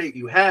candidate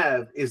you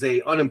have is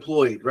a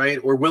unemployed, right?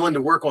 Or willing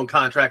to work on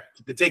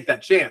contract to take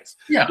that chance.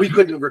 Yeah. We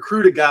couldn't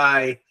recruit a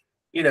guy,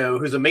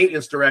 who's a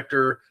maintenance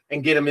director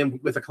and get him in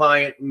with a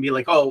client and be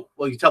like, oh,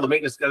 well, you tell the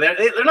maintenance guy,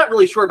 they're not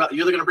really sure about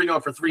you. They're going to bring you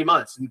on for 3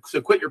 months. And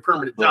so quit your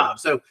permanent job.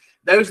 So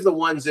those are the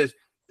ones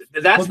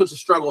that's what's a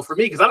struggle for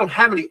me, because I don't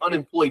have any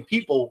unemployed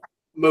people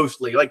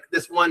mostly. Like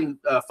this one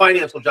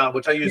financial job,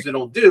 which I usually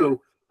don't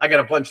do. I got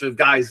a bunch of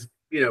guys,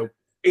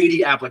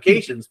 80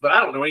 applications, but I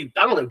don't know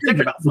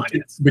anything about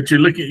finance. But you're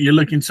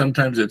looking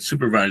sometimes at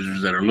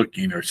supervisors that are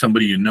looking, or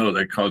somebody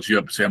that calls you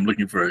up and say, I'm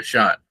looking for a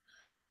shot.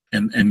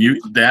 And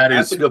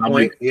that's a good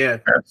point. Yeah.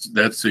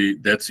 That's the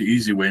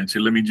easy way, and say,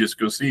 let me just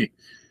go see.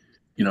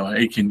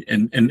 Hey,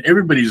 and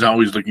everybody's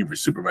always looking for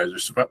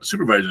supervisors.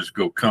 Supervisors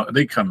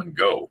they come and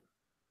go.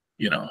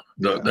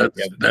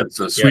 That's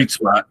a sweet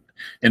spot.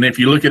 And if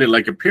you look at it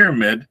like a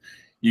pyramid,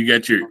 you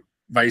got your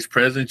vice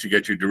presidents, you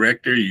got your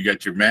director, you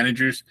got your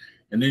managers,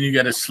 and then you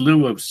got a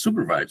slew of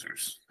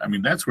supervisors. I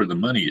mean, that's where the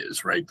money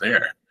is right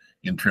there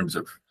in terms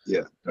of,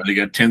 they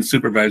got 10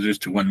 supervisors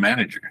to 1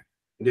 manager.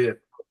 Yeah.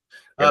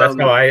 That's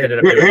how I ended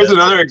up. Here's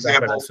another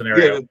example.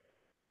 Scenario.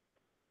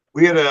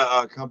 We had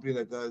a company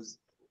that does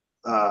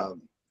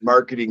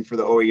marketing for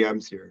the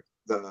OEMs here,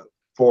 the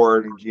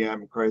Ford and GM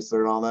and Chrysler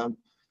and all them.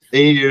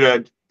 They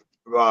needed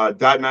a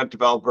 .NET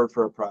developer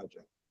for a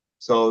project.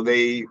 So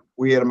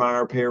we had them on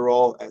our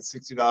payroll at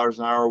 $60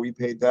 an hour. We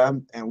paid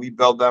them, and we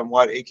billed them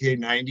AK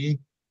 90.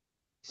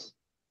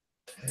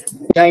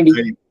 And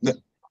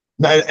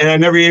I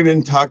never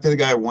even talked to the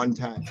guy one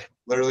time.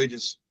 Literally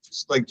just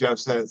like Jeff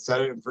said,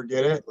 set it and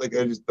forget it. Like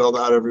I just billed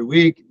out every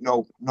week.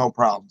 No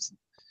problems.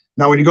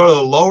 Now, when you go to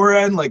the lower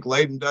end, like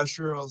light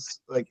industrials,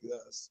 like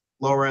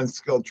lower end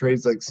skilled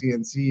trades like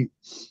CNC,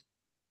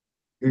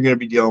 you're going to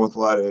be dealing with a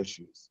lot of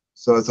issues.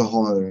 So it's a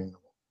whole other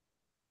animal.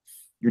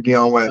 You're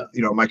dealing with,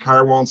 my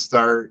car won't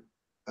start.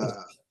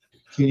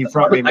 Can you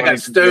front me? I got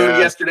stoned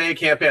yesterday.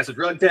 Can't pass a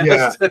drug test.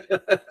 Yeah.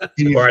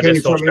 Can you front me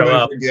show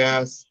up? For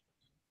gas?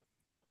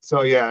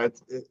 So yeah,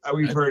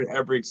 we've heard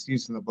every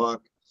excuse in the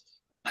book.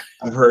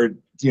 I've heard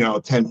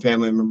 10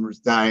 family members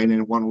dying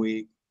in 1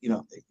 week.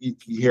 You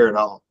hear it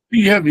all.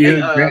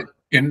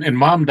 And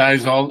mom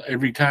dies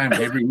every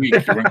week.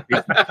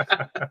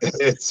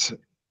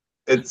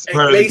 It's hey,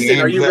 part Mason, of the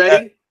game. Are you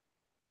ready?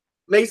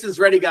 Mason's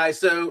ready, guys.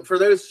 So for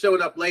those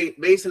showing up late,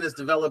 Mason has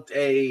developed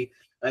an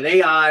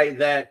AI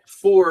that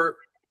for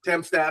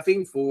temp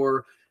staffing,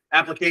 for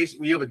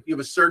application, you have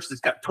a search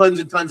that's got tons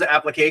and tons of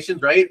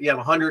applications, right? You have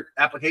 100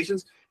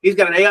 applications. He's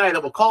got an AI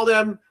that will call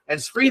them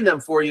and screen them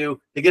for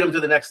you to get them to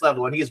the next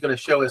level, and he's going to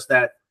show us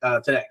that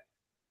today.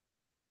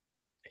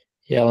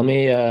 Yeah, let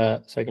me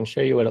so I can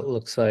show you what it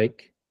looks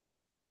like.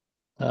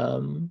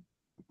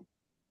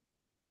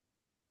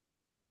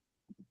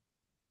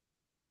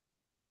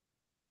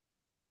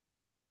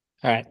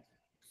 All right.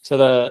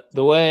 So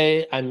the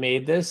way I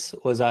made this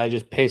was I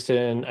just pasted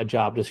in a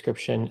job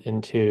description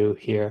into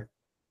here.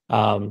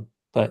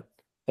 But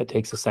that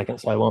takes a second,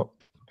 so I won't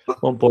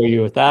bore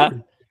you with that.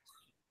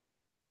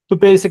 But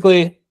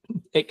basically,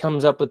 it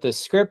comes up with this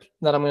script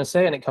that I'm going to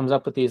say, and it comes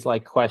up with these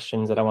like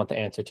questions that I want the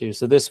answer to.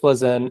 So this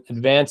was an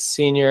advanced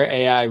senior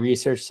AI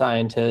research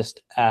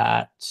scientist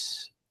at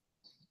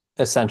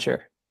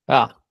Accenture.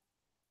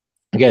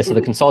 Okay, so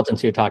the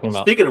consultants you're talking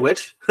about. Speaking of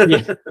which,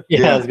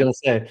 yeah, I was gonna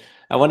say,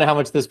 I wonder how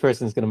much this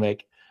person's gonna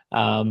make.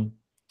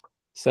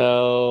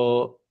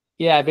 So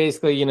yeah,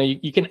 basically,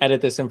 you can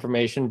edit this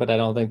information, but I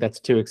don't think that's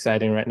too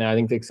exciting right now. I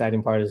think the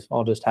exciting part is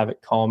I'll just have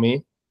it call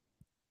me.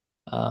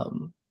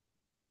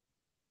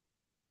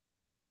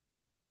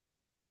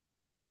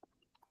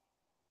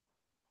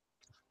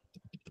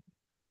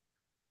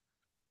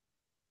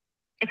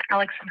 It's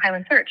Alex from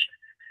Highland Search.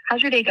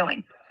 How's your day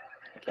going?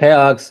 Hey,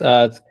 Alex,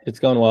 it's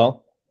going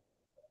well.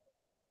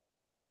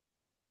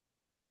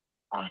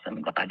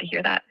 Awesome. Glad to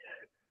hear that.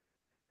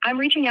 I'm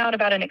reaching out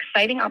about an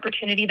exciting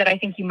opportunity that I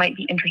think you might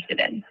be interested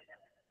in.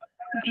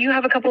 Do you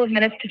have a couple of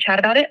minutes to chat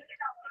about it?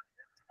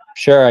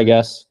 Sure, I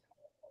guess.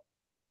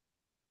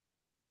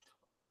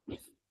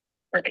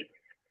 Perfect.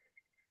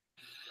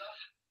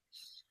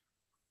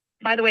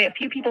 By the way, a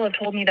few people have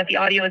told me that the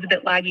audio is a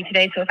bit laggy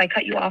today, so if I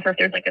cut you off or if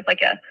there's like a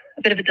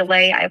bit of a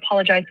delay, I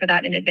apologize for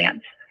that in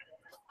advance.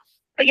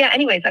 But yeah,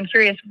 anyways, I'm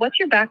curious, what's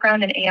your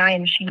background in AI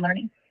and machine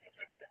learning?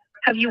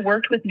 Have you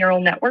worked with neural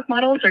network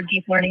models or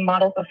deep learning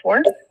models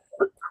before?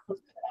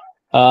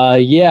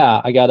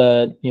 Yeah, I got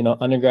a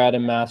undergrad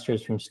and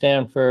master's from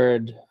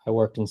Stanford. I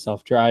worked in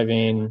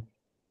self-driving.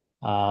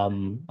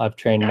 I've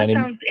trained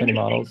many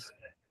models.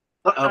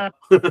 That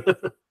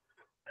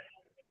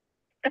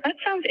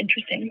sounds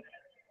interesting.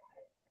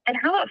 And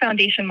how about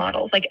foundation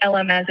models like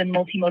LMS and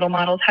multimodal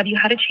models? Have you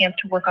had a chance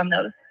to work on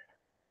those?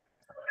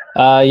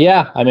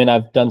 Yeah, I mean,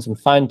 I've done some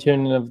fine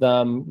tuning of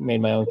them,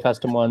 made my own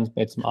custom ones,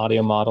 made some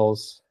audio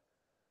models.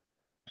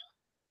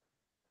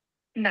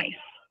 Nice.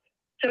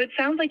 So it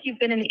sounds like you've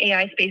been in the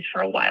AI space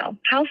for a while.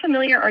 How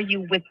familiar are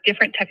you with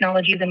different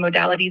technologies and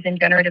modalities in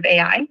generative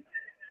AI?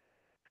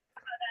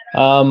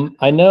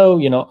 I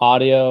know,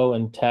 audio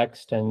and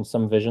text and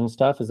some vision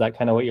stuff. Is that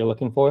kind of what you're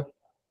looking for?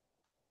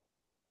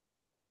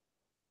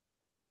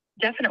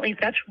 Definitely.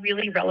 That's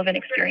really relevant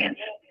experience.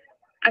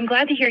 I'm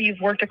glad to hear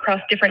you've worked across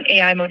different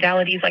AI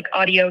modalities like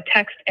audio,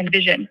 text, and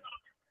vision.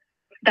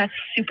 That's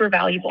super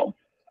valuable.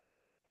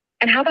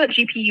 And how about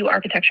GPU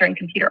architecture and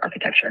computer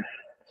architecture?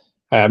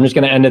 All right, I'm just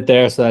going to end it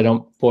there so I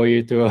don't bore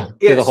you through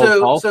the whole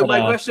call. So my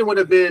question would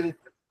have been,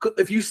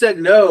 if you said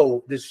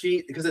no,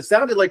 because it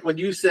sounded like when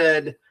you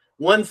said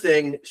one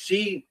thing,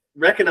 she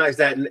recognized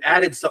that and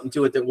added something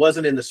to it that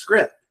wasn't in the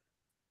script.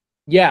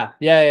 Yeah.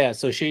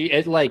 So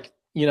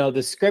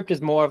the script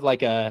is more of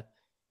like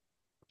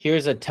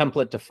here's a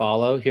template to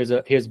follow. Here's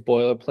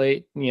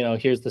boilerplate,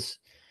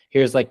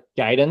 here's like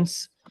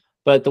guidance.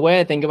 But the way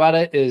I think about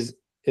it is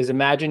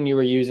imagine you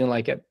were using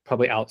like a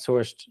probably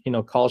outsourced,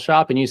 call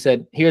shop, and you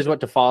said, here's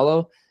what to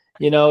follow.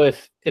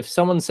 If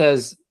someone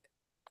says,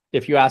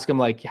 if you ask them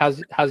like,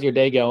 how's your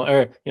day going?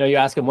 Or, you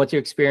ask them, what's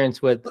your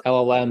experience with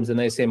LLMs? And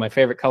they say, my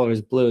favorite color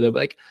is blue. They're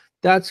like,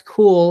 that's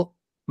cool.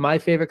 My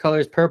favorite color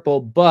is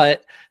purple,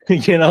 but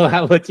what's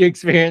your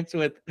experience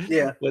with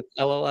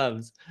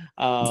LLMs?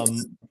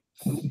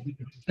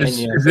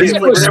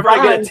 Whenever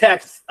I get a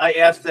text, I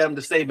ask them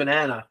to say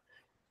banana.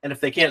 And if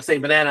they can't say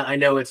banana, I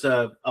know it's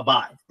a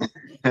bot.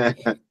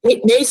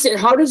 Hey, Mason,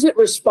 how does it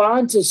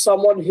respond to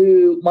someone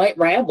who might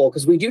ramble?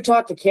 Because we do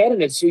talk to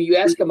candidates who you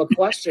ask them a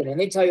question and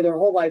they tell you their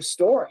whole life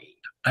story.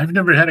 I've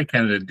never had a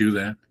candidate do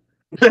that.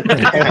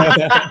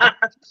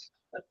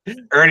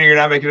 Ernie, you're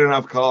not making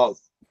enough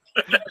calls.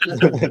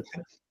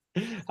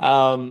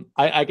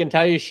 I can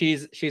tell you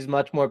she's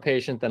much more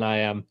patient than I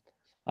am.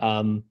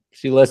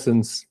 She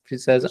listens. She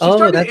says, she's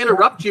trying to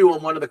interrupt you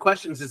on one of the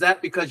questions. Is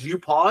that because you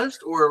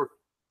paused or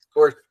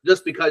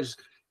just because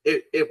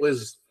it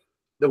was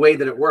the way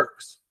that it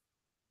works?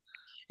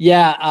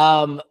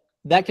 Yeah,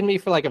 that can be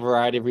for like a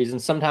variety of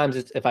reasons. Sometimes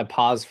it's if I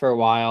pause for a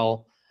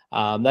while.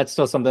 That's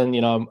still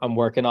something, I'm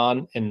working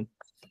on. And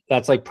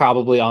that's like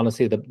probably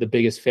honestly the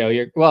biggest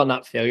failure. Well,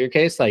 not failure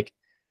case. Like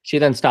she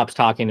then stops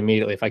talking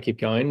immediately if I keep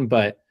going.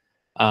 But,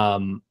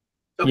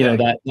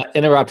 that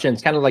interruption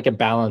is kind of like a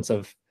balance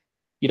of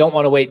you don't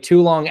want to wait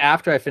too long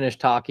after I finish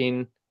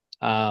talking.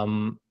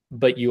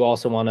 But you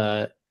also want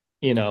to,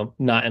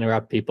 not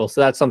interrupt people.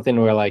 So that's something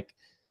we're like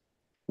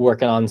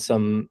working on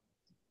some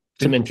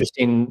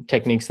interesting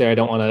techniques there. I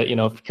don't want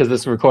to, because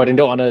this is recording,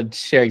 don't want to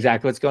share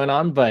exactly what's going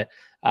on, but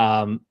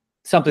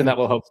something that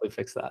will hopefully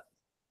fix that.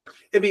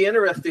 It'd be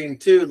interesting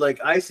too. Like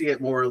I see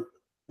it more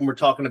when we're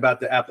talking about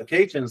the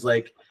applications,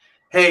 like,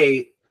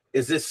 hey,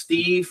 is this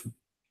Steve?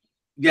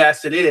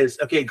 Yes, it is.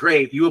 Okay,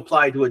 great. You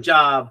applied to a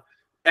job,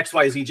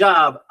 XYZ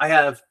job.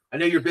 I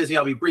know you're busy.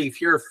 I'll be brief.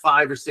 Here are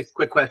 5 or 6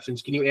 quick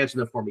questions. Can you answer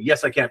them for me?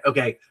 Yes, I can.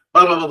 Okay.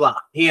 Blah, blah, blah, blah.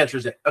 He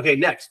answers it. Okay,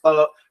 next. Blah,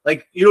 blah.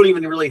 Like you don't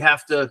even really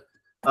have to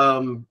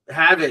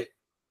have it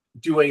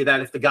do any of that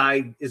if the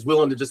guy is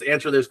willing to just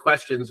answer those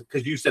questions,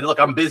 because you said, look,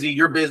 I'm busy,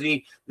 you're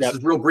busy, this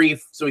is real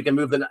brief, so we can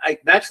move the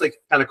that's like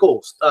kind of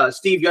cool.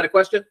 Steve, you got a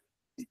question?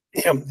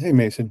 Yeah. Hey,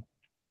 Mason.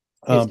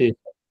 Hey, Steve.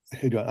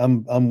 Hey,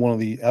 I'm one of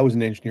the, I was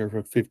an engineer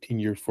for 15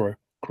 years before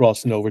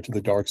crossing over to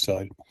the dark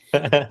side.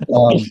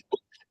 How is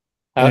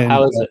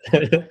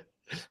it?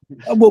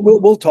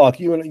 We'll talk.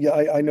 You and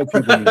I know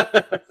people.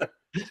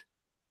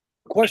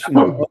 Question: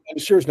 I'm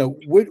serious now.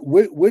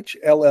 Which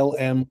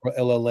LLM or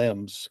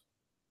LLMs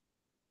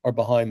are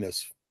behind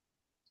this?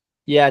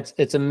 Yeah,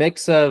 it's a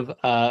mix of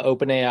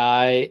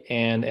OpenAI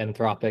and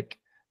Anthropic.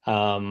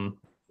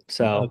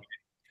 So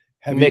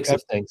a mix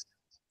of things.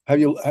 Have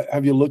you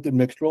looked at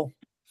Mixtral,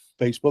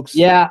 Facebook's?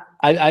 Yeah,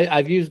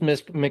 I've used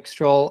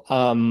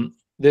Mixtral.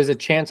 There's a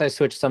chance I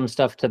switch some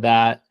stuff to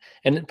that,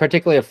 and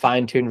particularly a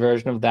fine-tuned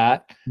version of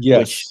that. Yes.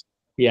 Which,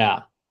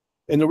 yeah.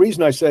 And the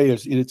reason I say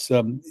is it's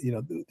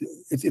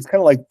it's kind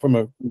of like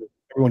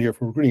everyone here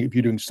from recruiting. If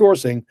you're doing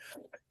sourcing,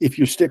 if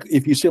you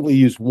simply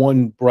use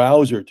one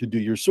browser to do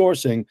your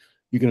sourcing,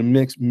 you're going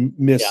to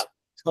miss a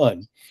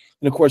ton.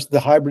 And of course, the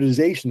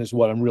hybridization is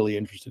what I'm really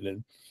interested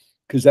in,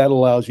 because that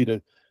allows you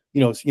to,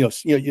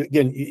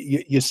 again,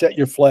 you set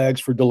your flags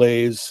for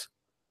delays.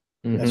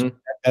 Mm-hmm.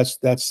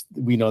 That's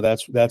we know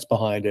that's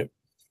behind it.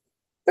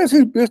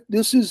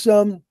 This is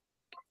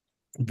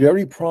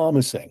very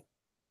promising.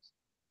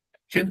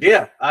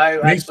 Yeah,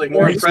 I'm actually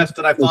more impressed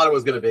than I thought it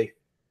was going to be.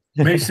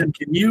 Mason,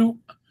 can you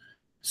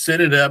set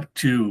it up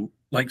to,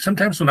 like,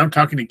 sometimes when I'm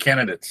talking to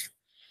candidates,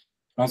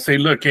 I'll say,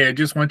 look, hey, I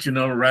just want you to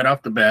know right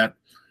off the bat,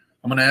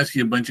 I'm going to ask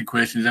you a bunch of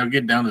questions. I'll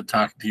get down to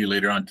talking to you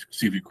later on to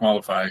see if you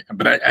qualify.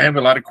 But I have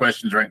a lot of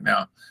questions right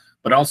now.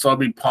 But also I'll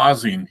be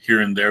pausing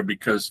here and there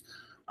because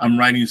I'm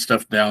writing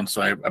stuff down,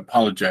 so I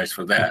apologize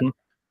for that. Mm-hmm.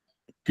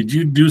 Could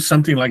you do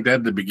something like that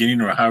at the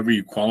beginning, or however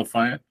you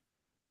qualify it?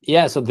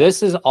 Yeah, so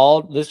this is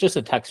just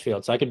a text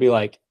field. So I could be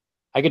like,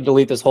 I could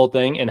delete this whole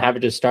thing and have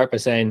it just start by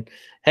saying,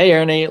 hey,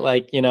 Ernie,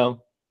 like,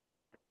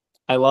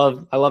 I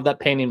love that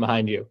painting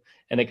behind you.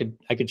 And I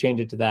could change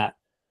it to that.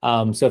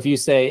 So if you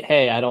say,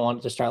 hey, I don't want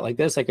it to start like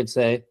this, I could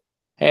say,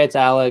 hey, it's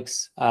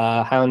Alex,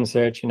 Highland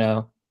Search,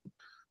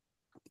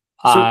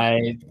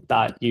 I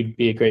thought you'd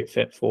be a great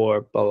fit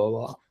for blah, blah,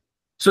 blah.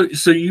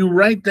 So you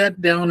write that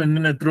down and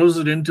then it throws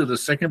it into the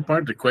second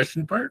part, the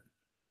question part?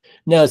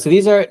 No, so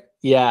these are,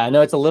 I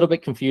know it's a little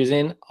bit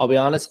confusing. I'll be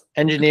honest.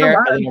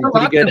 Engineer, I think I'm a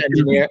pretty good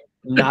engineer,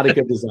 not a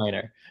good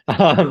designer.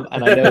 And I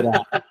know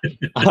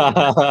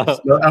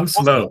that. I'm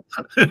slow.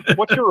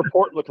 What's your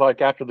report look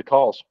like after the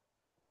calls?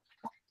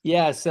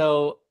 Yeah,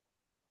 so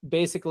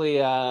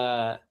basically,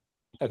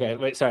 okay,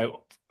 wait, sorry.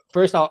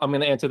 First, I'm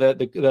going to answer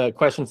the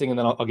question thing, and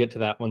then I'll get to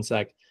that one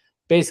sec.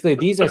 Basically,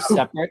 these are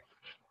separate,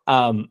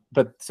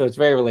 but so it's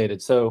very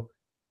related. So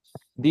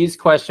these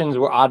questions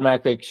were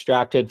automatically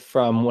extracted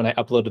from when I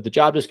uploaded the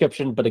job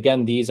description. But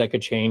again, these I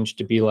could change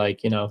to be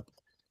like, do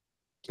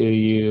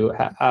you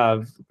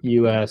have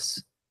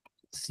U.S.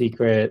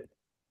 secret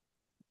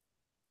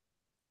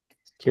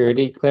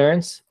security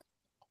clearance?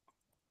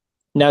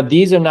 Now,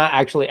 these are not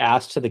actually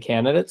asked to the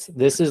candidates.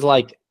 This is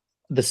like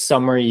the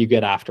summary you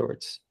get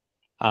afterwards.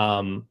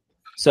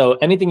 So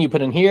anything you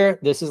put in here,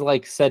 this is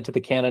like said to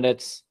the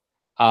candidates.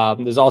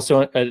 There's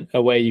also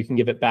a way you can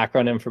give it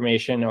background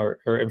information or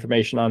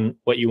information on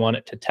what you want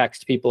it to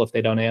text people if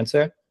they don't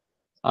answer.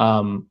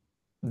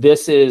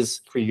 This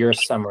is for your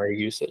summary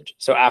usage.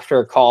 So after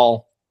a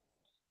call,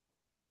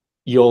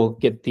 you'll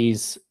get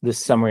this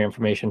summary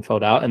information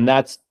filled out, and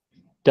that's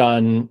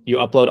done. You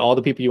upload all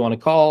the people you want to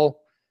call.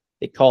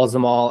 It calls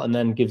them all and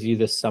then gives you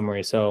this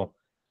summary. So,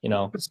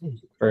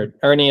 for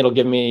Ernie, it'll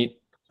give me,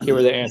 here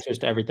are the answers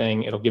to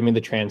everything. It'll give me the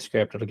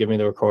transcript. It'll give me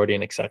the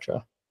recording,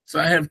 etc.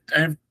 So I have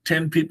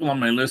 10 people on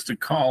my list to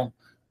call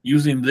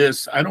using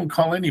this. I don't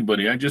call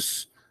anybody. I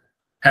just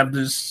have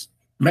this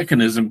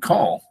mechanism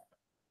call.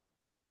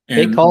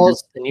 It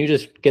calls and you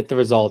just get the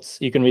results.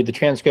 You can read the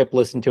transcript,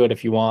 listen to it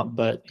if you want,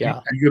 but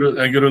yeah.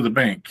 I go to the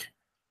bank.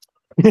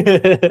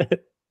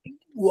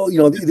 Well,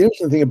 the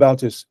interesting thing about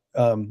this,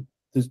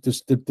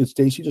 did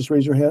Stacy just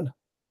raise her hand?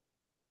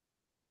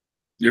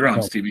 You're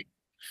on, Stevie.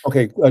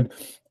 Okay, good.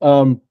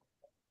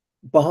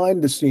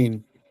 Behind the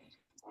scene,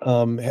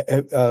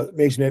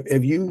 Mason,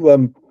 have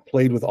you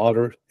played with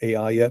Otter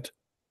AI yet?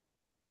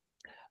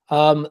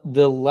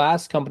 The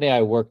last company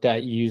I worked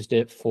at used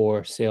it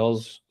for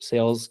sales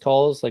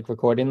calls, like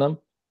recording them.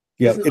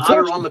 Yeah, it's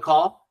Otter on the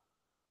call.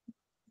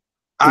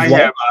 I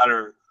have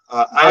Otter.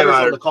 I have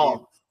Otter on the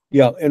call.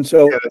 Yeah, and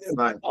so that's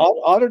fine.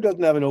 Otter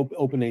doesn't have an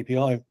open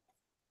API.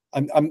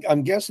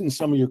 I'm guessing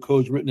some of your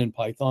code's written in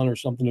Python or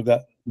something of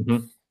that.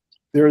 Mm-hmm.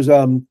 There's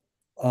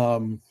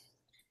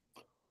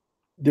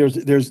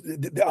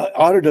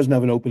Otter doesn't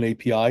have an open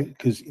API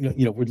because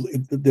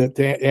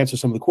to answer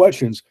some of the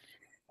questions,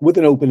 with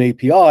an open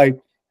API,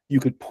 you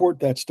could port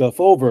that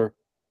stuff over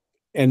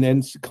and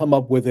then come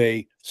up with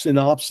a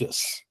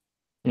synopsis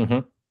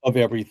of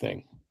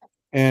everything.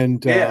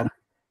 And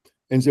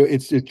and so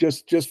it's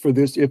just for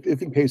this, if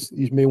in case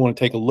you may want to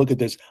take a look at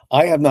this,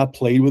 I have not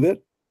played with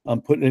it. I'm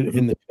putting it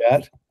in the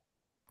chat.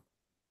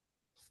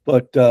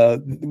 but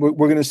we're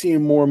going to see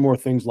more and more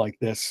things like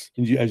this,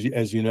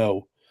 as you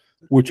know,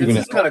 which this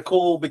is kind of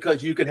cool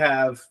because you could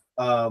have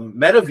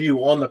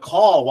MetaView on the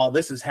call while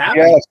this is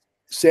happening. Yes.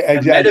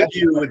 Exactly.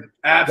 MetaView would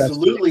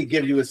absolutely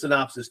give you a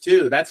synopsis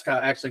too. That's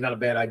actually not a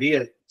bad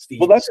idea, Steve.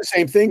 Well, that's the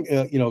same thing,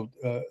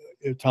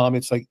 Tom.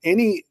 It's like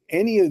any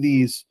of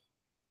these,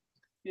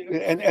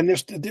 and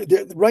there's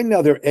right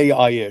now they're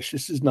AI-ish.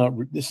 This is not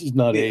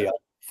AI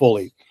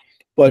fully,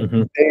 but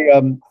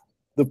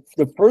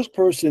the first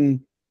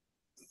person,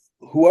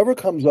 whoever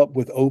comes up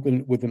with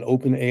an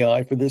open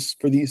AI for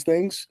these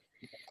things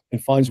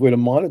and finds a way to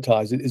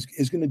monetize it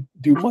is going to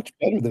do much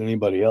better than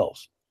anybody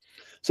else.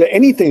 So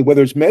anything,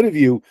 whether it's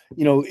MetaView,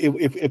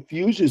 if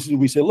users,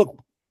 we say, look,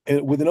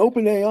 with an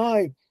open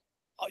AI,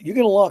 you're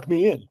going to lock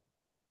me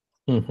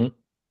in.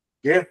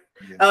 Yeah.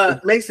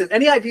 Mason,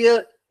 any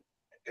idea?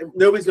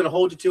 Nobody's going to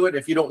hold you to it.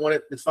 If you don't want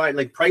it, it's fine.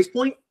 Like price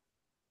point?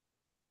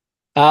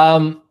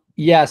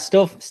 Yeah,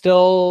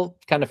 still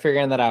kind of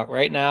figuring that out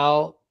right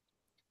now.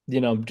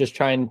 Just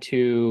trying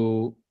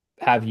to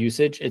have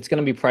usage. It's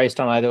going to be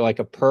priced on either like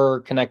a per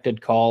connected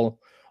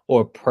call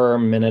or per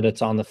minute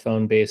it's on the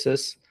phone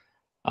basis.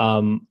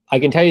 I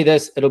can tell you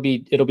this, it'll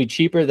be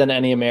cheaper than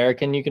any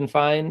American you can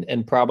find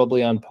and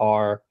probably on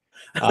par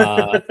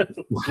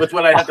with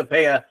what I have to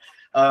pay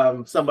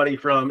somebody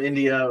from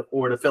India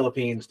or the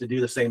Philippines to do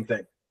the same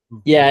thing.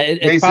 Yeah,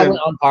 it's probably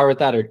on par with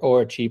that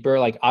or cheaper.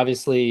 Like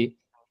obviously,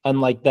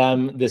 unlike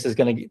them, this is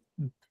going to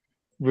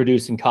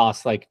reduce in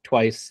cost like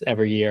twice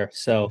every year.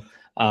 So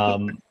tell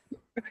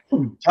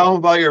them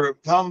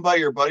about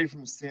your buddy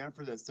from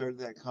Stanford that started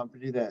that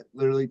company that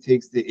literally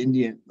takes the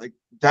Indian, like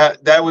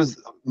that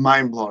was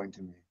mind blowing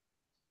to me.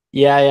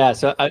 Yeah.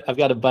 So I've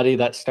got a buddy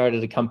that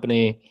started a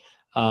company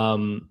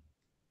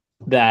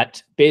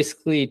that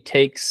basically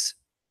takes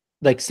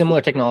like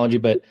similar technology,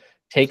 but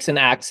takes an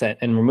accent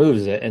and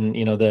removes it. And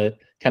the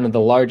kind of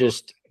the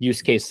largest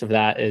use case of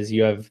that is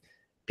you have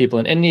people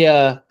in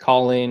India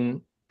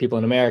calling people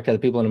in America. The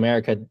people in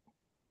America,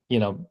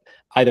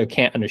 either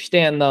can't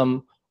understand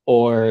them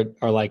or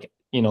are like,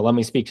 let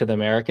me speak to the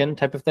American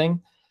type of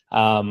thing.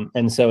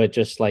 And so it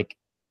just like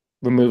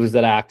removes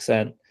that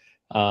accent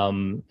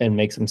and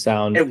makes them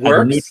sound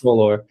either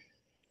neutral or,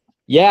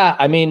 yeah.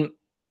 I mean,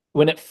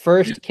 when it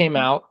first came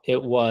out,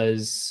 it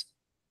was,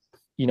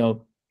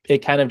 it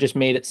kind of just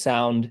made it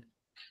sound,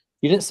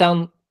 you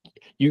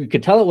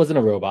could tell it wasn't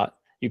a robot.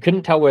 You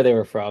couldn't tell where they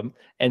were from.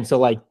 And so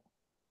like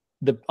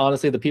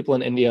honestly, the people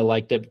in India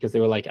liked it because they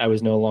were like, I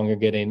was no longer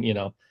getting,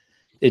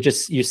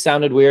 you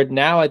sounded weird.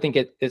 Now I think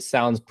it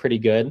sounds pretty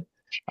good.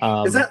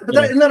 Isn't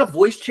that a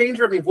voice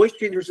changer? I mean, voice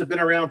changers have been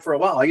around for a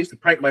while. I used to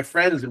prank my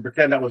friends and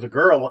pretend I was a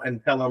girl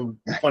and tell them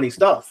funny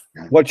stuff.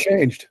 What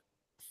changed?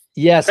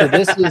 Yeah, so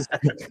this is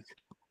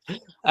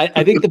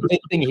I think the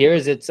big thing here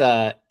is it's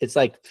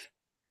like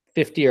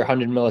 50 or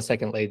 100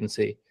 millisecond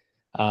latency.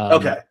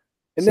 Okay.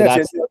 And so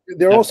that's it.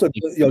 They're also,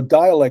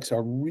 dialects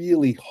are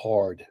really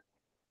hard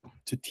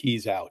to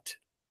tease out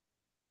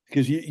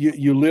because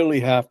you literally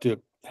have to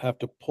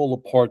pull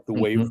apart the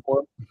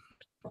waveform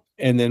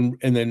and then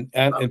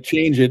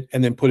change it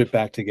and then put it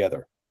back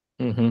together.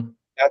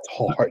 That's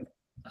hard.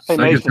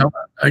 Hey,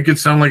 I could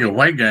sound like a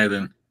white guy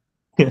then.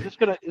 Is this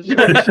gonna be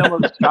similar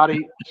to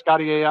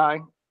Scotty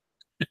AI?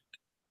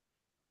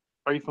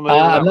 Are you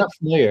familiar? I'm not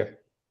familiar.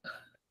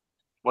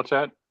 What's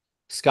that?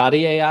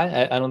 Scotty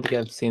AI? I don't think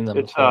I've seen them.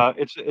 It's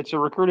a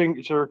recruiting.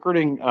 It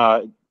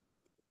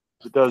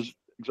does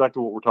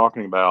exactly what we're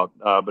talking about,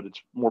 but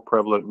it's more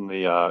prevalent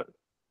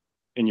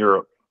in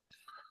Europe.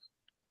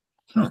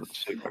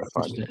 Let's see if I can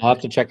find it. I'll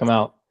have to check them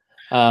out.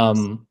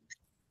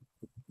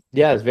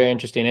 Yeah, it's very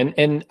interesting.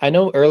 And I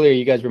know earlier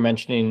you guys were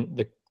mentioning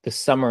the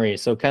summary.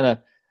 So kind of,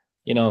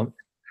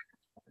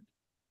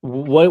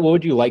 what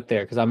would you like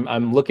there? Because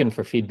I'm looking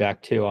for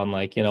feedback too on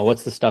like,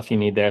 what's the stuff you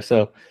need there.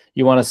 So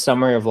you want a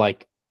summary of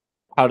like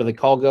how did the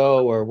call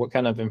go or what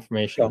kind of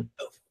information?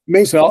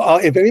 Mason,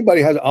 if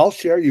anybody has, I'll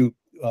share you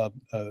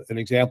an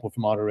example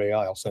from Otter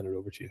AI. I'll send it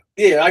over to you.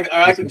 Yeah,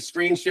 I can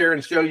screen share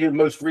and show you the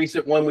most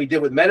recent one we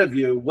did with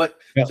MetaView.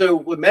 So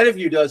what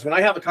MetaView does when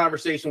I have a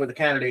conversation with a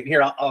candidate,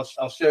 here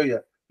I'll show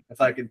you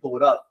if I can pull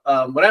it up.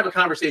 When I have a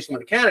conversation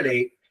with a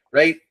candidate,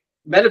 right?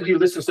 MetaView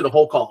listens to the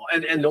whole call,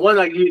 and the one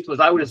I used was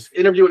I was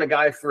interviewing a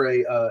guy for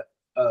a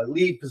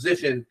lead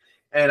position,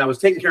 and I was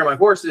taking care of my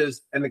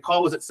horses, and the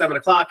call was at 7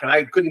 o'clock, and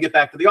I couldn't get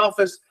back to the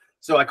office,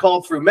 so I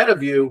called through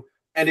MetaView,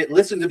 and it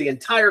listened to the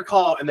entire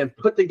call and then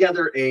put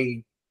together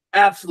a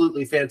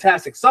absolutely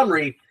fantastic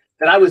summary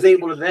that I was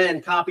able to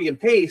then copy and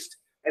paste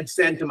and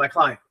send to my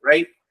client,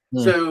 right?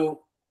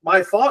 So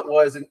my thought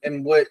was,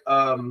 and what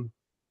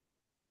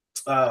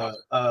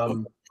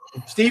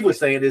Steve was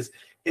saying is,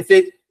 if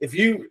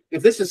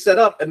this is set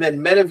up and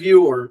then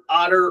MetaView or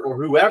Otter or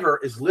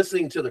whoever is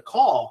listening to the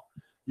call,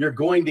 you're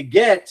going to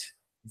get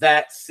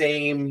that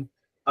same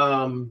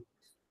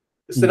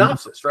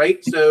synopsis,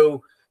 right?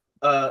 So,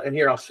 and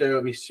here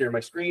let me share my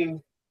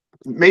screen.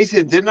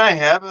 Mason, didn't I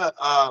have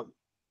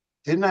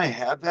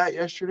that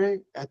yesterday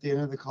at the end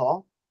of the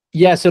call?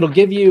 Yeah, so it'll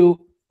give you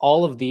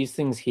all of these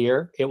things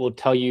here. It will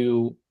tell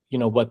you, you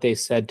know, what they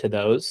said to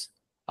those.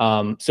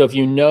 So if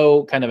you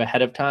know kind of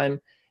ahead of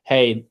time,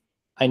 hey,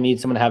 I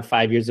need someone to have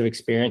 5 years of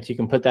experience, you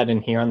can put that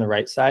in here on the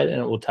right side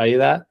and it will tell you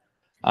that.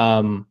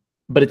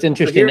 But it's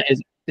interesting.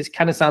 This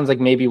kind of sounds like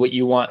maybe what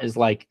you want is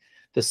like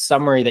the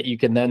summary that you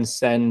can then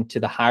send to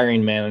the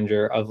hiring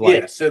manager of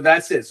like. Yeah, so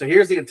that's it. So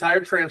here's the entire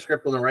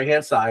transcript on the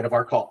right-hand side of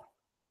our call.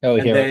 Oh,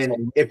 and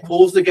then it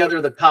pulls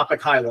together the topic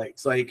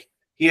highlights. Like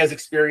he has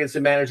experience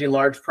in managing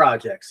large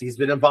projects. He's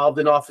been involved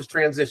in office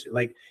transition,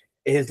 like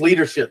his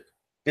leadership,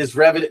 his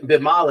Revit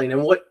BIM modeling.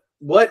 And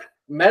what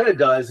Meta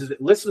does is it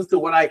listens to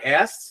what I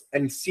asked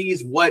and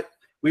sees what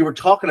we were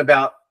talking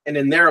about. And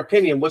in their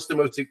opinion, what's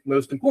the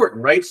most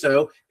important, right?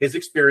 So his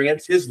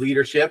experience, his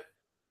leadership,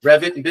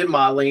 Revit and BIM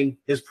modeling,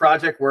 his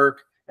project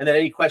work, and then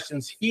any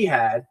questions he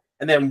had,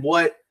 and then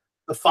what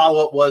the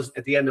follow-up was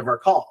at the end of our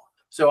call.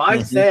 So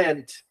I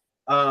sent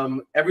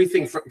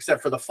everything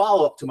except for the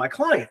follow-up to my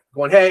client,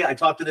 going, hey, I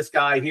talked to this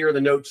guy. Here are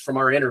the notes from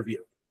our interview.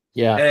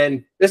 Yeah.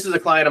 And this is a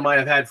client of mine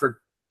I've had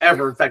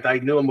forever. In fact, I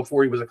knew him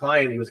before he was a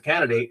client. He was a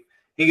candidate.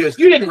 He goes,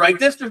 you didn't write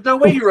this. There's no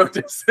way you wrote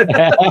this.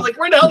 I was like,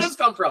 where the hell did this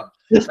come from?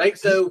 Right.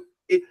 So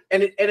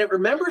it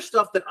remembers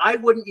stuff that I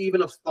wouldn't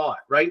even have thought.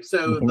 Right.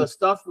 So the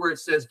stuff where it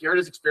says Garrett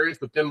has experience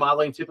with BIM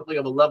modeling, typically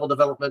of a level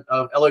development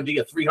of LOD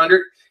at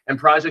 300 and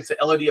projects at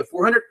LOD at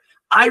 400.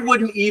 I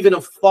wouldn't even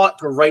have thought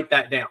to write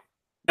that down.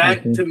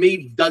 That to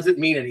me doesn't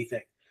mean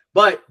anything.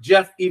 But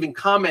Jeff even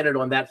commented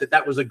on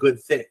that was a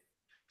good thing.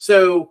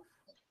 So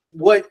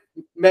what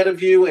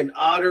MetaView and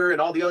Otter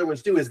and all the other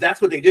ones do is that's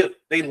what they do.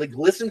 They like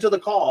listen to the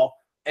call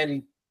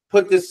and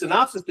put this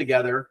synopsis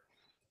together.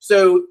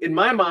 So in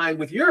my mind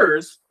with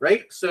yours,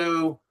 right?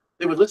 So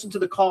they would listen to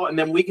the call and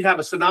then we could have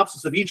a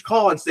synopsis of each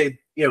call and say,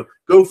 you know,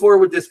 go forward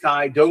with this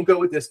guy, don't go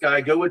with this guy,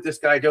 go with this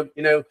guy, don't,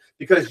 you know,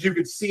 because you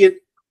could see it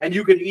and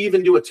you could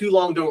even do a too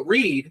long don't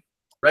read,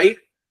 right?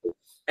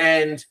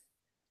 And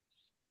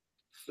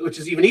which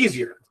is even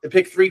easier to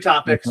pick 3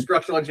 topics: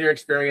 structural engineering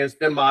experience,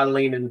 BIM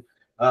modeling,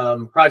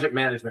 and project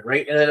management,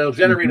 right? And then it'll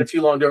generate a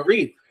too long don't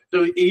read.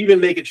 So you even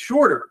make it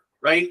shorter,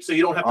 right? So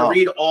you don't have to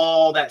read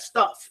all that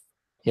stuff.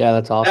 Yeah,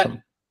 that's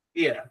awesome.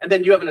 Yeah. And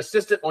then you have an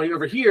assistant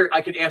over here.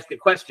 I can ask it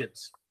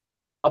questions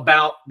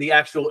about the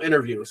actual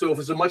interview. So if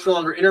it's a much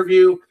longer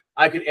interview,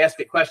 I can ask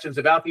it questions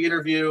about the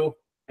interview,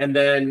 and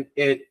then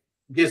it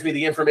gives me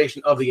the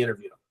information of the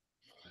interview.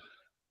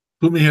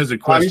 Pumi has a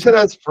question. You said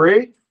that's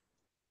free?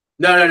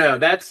 No.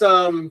 That's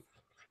I'm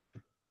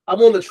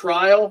on the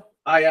trial.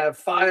 I have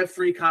 5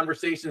 free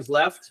conversations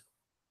left.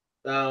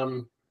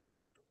 And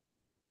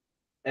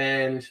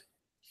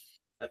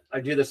I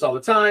do this all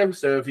the time.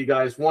 So if you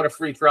guys want a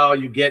free trial,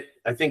 you get,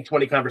 I think,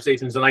 20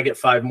 conversations, and I get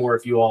 5 more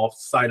if you all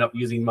sign up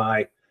using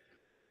my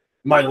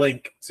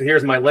link. So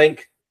here's my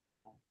link.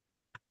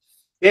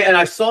 Yeah, and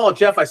I saw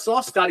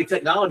Scotty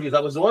Technologies.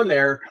 I was on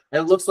there,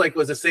 and it looks like it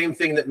was the same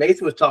thing that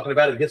Mason was talking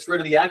about. It gets rid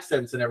of the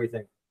accents and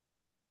everything.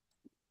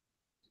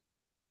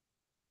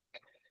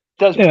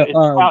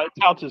 It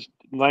counts as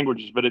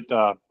languages, but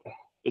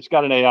it's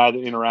got an AI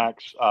that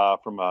interacts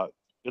from a.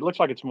 It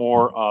looks like it's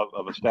more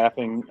of a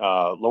staffing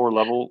lower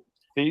level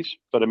piece,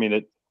 but I mean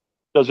it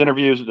does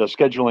interviews, it does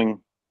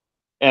scheduling,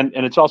 and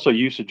it's also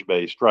usage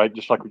based, right?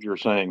 Just like what you were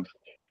saying,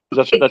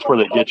 that's where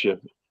they get you.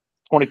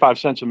 25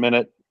 cents a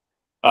minute,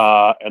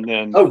 and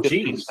then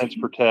 15 cents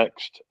per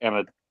text, and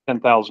a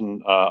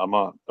 10,000 a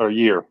month or a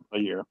year.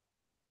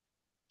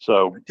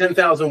 So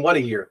 10,000 what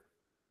a year?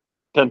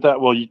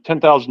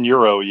 10,000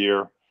 euro a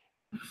year.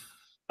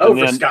 Oh,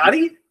 for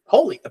Scotty?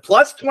 Holy,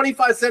 plus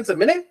 25 cents a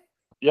minute?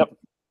 Yep.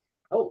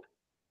 Oh.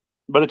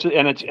 But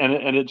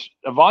it's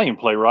a volume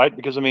play, right?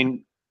 Because I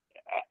mean,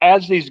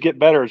 as these get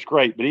better, it's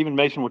great. But even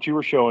Mason, what you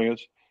were showing us,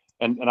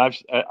 and I've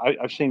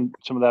seen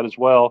some of that as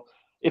well.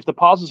 If the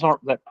pauses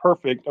aren't that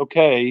perfect,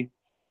 okay,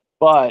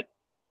 but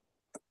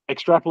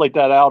extrapolate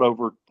that out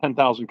over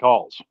 10,000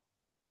 calls.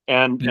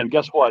 And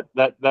guess what?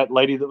 That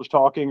lady that was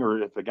talking,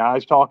 or if the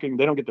guy's talking,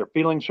 they don't get their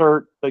feelings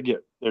hurt. They're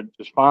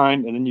just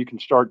fine. And then you can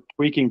start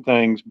tweaking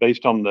things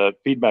based on the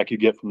feedback you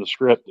get from the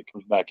script that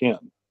comes back in.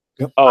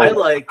 Yep. Oh, I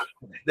like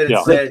that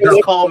it said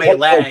this call may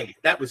lag.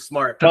 That was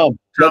smart. Tom,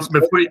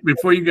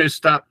 before you guys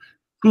stop,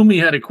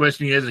 Pumi had a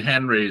question. He has a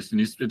hand raised,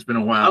 and it's been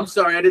a while. I'm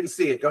sorry, I didn't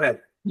see it. Go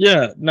ahead.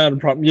 Yeah, not a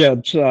problem. Yeah,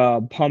 it's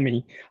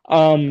Pummy.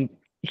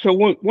 So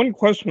one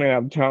question I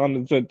have, Tom,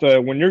 is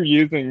that when you're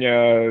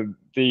using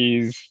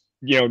these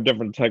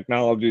different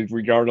technologies,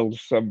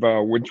 regardless of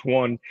which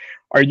one,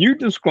 are you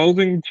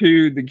disclosing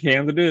to the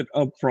candidate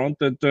up front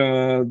that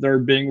they're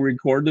being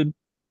recorded?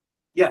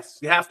 Yes,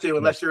 you have to,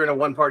 unless you're in a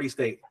one-party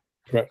state.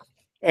 Correct.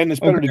 And it's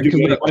better to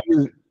do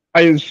that.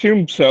 I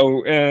assume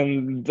so,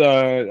 and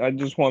I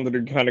just wanted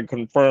to kind of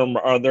confirm,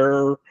 are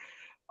there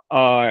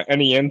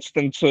any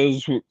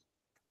instances,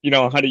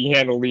 how do you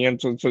handle the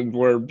instances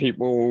where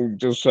people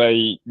just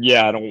say,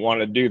 yeah, I don't want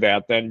to do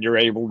that, then you're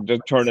able to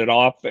turn it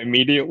off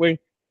immediately?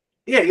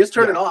 Yeah, you just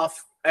turn it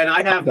off. And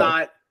I have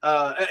not,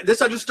 I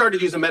just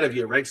started using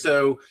MetaView, right?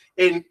 So,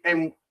 and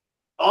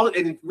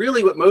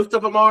really what most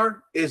of them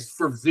are is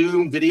for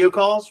Zoom video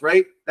calls,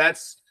 right?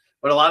 That's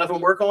what a lot of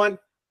them work on.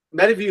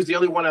 MetaView is the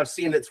only one I've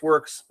seen that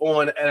works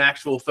on an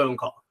actual phone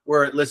call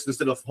where it listens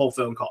to the whole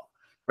phone call,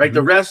 right?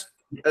 The rest,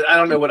 I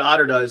don't know what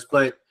Otter does,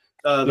 but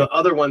the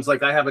other ones,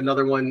 like I have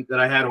another one that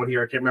I had on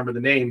here, I can't remember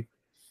the name,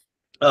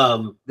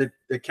 that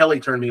Kelly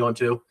turned me on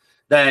to,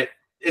 that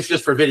it's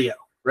just for video,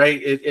 right?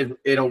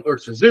 It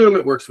works with Zoom,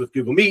 it works with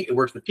Google Meet, it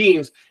works with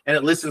Teams, and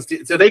it listens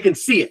to, so they can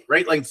see it,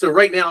 right? Like, so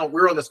right now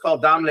we're on this call,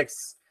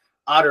 Dominic's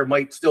Otter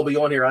might still be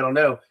on here, I don't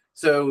know.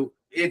 So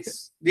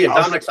it's,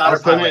 Dominic's Otter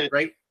pilot,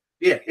 right?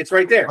 Yeah, it's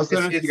right there. I'll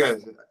send it to you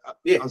guys.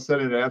 I'll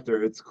send it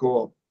after. It's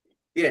cool.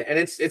 Yeah, and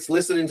it's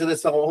listening to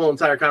this whole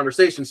entire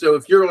conversation. So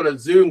if you're on a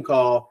Zoom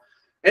call,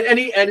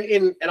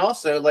 and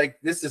also like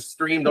this is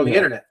streamed on the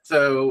internet.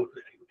 So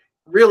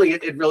really,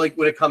 it really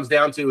what it comes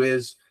down to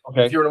is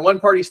if you're in a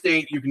one-party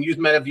state, you can use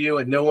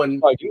MetaView, and no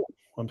one.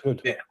 I'm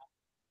good. Yeah.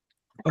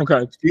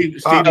 Okay. Steve,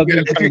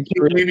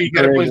 maybe you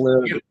got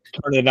to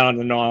turn it on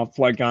and off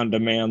like on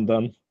demand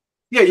then.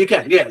 Yeah, you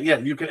can. Yeah,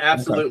 you can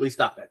absolutely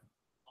stop it.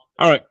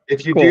 All right.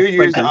 If you do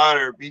use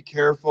Otter, be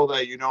careful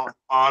that you don't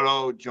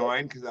auto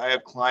join, because I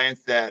have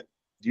clients that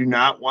do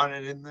not want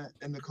it in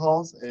the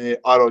calls and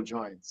it auto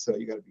joins. So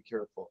you got to be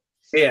careful.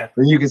 Yeah.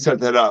 And you can set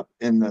that up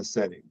in the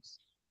settings.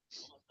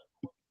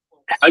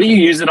 How do you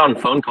use it on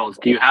phone calls?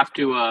 Do you have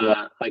to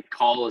like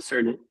call a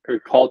certain or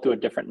call to a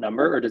different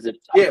number, or does it?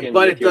 Yeah,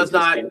 but it does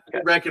not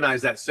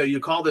recognize that. So you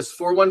call this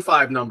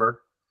 415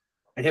 number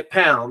and hit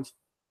pound.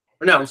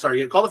 Or no, I'm sorry.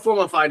 You call the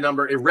 415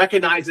 number. It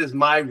recognizes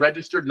my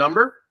registered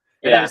number.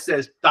 And then it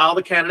says dial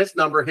the candidate's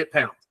number, hit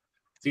pound.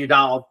 So you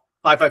dial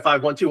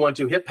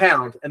 555-1212, hit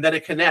pound, and then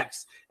it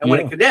connects. And when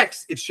it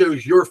connects, it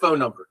shows your phone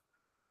number,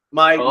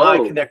 my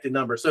connected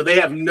number. So they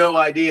have no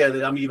idea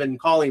that I'm even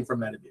calling from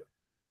MetaView.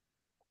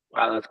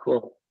 Wow, that's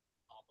cool.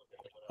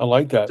 I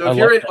like that. So if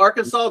you're in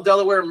Arkansas,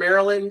 Delaware,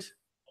 Maryland,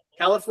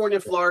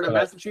 California, Florida,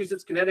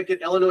 Massachusetts,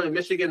 Connecticut, Illinois, and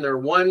Michigan, they're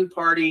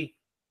one-party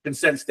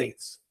consent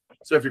states.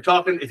 So if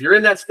you're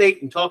in that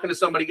state and talking to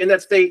somebody in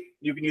that state,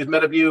 you can use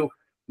MetaView.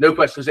 No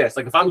questions asked.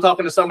 Like if I'm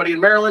talking to somebody in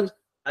Maryland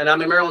and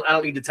I'm in Maryland, I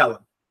don't need to tell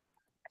them.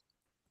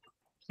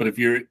 But if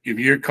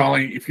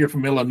you're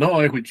from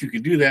Illinois, which you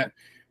can do that,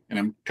 and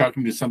I'm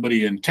talking to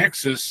somebody in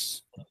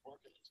Texas,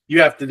 you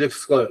have to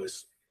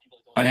disclose.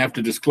 I have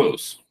to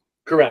disclose.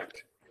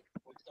 Correct.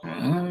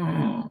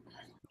 Oh.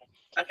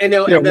 And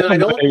then I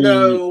don't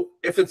know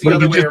if it's the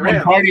other way around.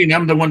 One party and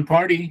I'm the one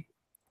party.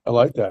 I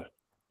like that.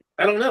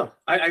 I don't know.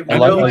 I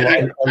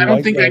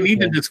don't think I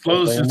need to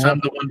disclose since I'm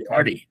the one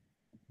party.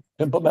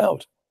 Pimp them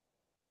out.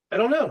 I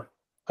don't know.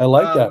 I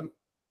like that.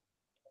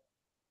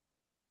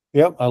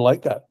 Yep, I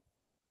like that.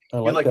 I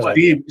like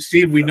that.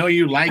 Steve, we know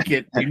you like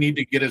it. You need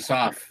to get us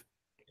off.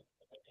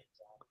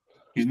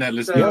 He's not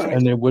listening. Yeah,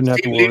 and they wouldn't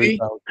have to worry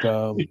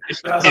about.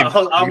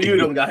 I'll mute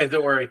him, guys.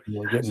 Don't worry.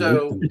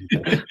 So,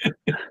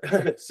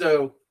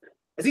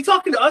 is he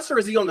talking to us or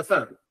is he on the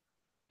phone?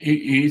 I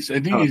think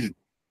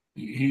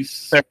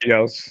he's. There he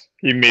goes.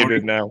 He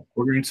muted now.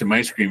 Ordering some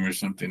ice cream or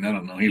something. I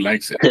don't know. He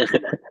likes it.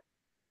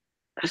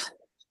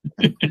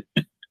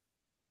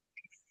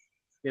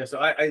 Yeah, so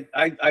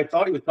I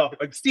thought he was talking.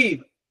 Like,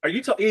 Steve, are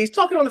you talking? He's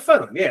talking on the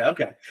phone. Yeah,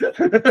 okay.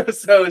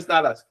 So it's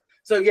not us.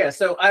 So yeah,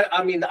 so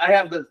I mean, I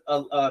have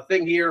the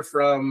thing here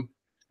from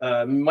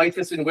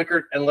Mythus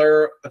Wickert and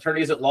Lehrer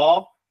attorneys at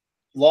law.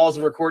 Laws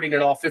of recording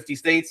in all 50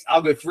 states.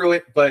 I'll go through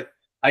it, but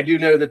I do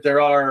know that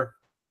there are,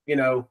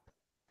 1,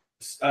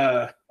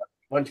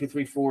 2,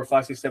 3, 4,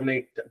 5, 6, 7,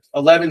 8,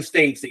 11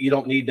 states that you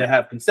don't need to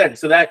have consent.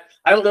 So that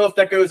I don't know if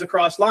that goes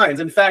across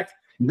lines. In fact,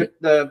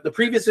 the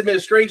previous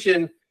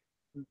administration,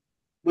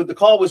 with the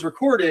call was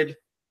recorded,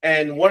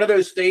 and one of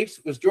those states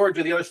was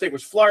Georgia, the other state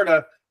was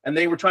Florida, and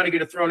they were trying to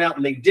get it thrown out,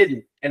 and they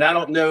didn't. And I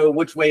don't know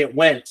which way it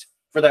went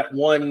for that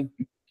one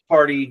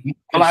party.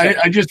 Well,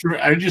 I just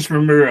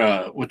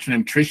remember what's her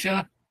name,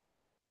 Trisha,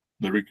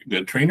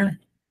 the trainer,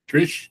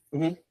 Trish.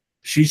 Mm-hmm.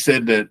 She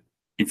said that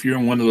if you're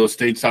in one of those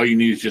states, all you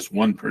need is just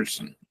one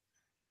person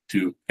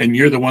and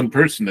you're the one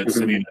person that's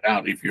sending it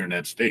out if you're in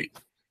that state.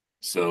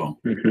 So,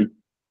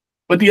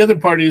 but the other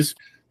part is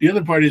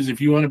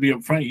if you want to be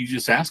upfront, you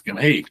just ask them,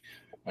 hey,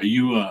 are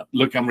you,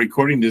 look, I'm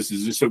recording this.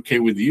 Is this okay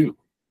with you?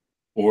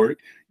 Or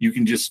you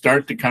can just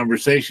start the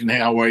conversation. Hey,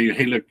 how are you?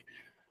 Hey, look,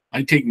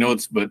 I take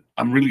notes, but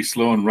I'm really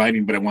slow in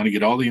writing, but I want to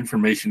get all the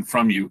information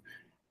from you.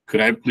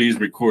 Could I please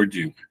record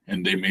you?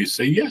 And they may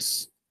say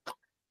yes.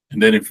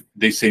 And then if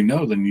they say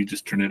no, then you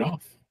just turn it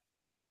off.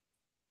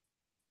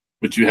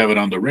 But you have it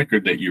on the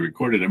record that you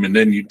recorded them. And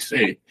then you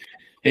say,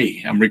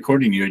 hey, I'm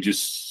recording you. I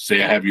just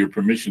say I have your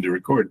permission to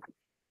record.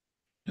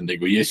 And they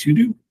go, yes, you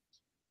do.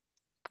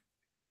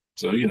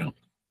 So, Yeah,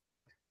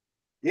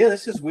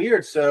 this is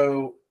weird.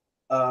 So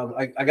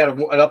I got an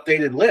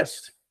updated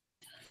list.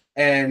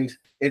 And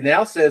it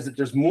now says that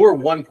there's more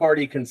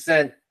one-party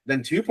consent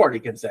than two-party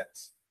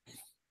consents.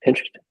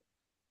 Interesting.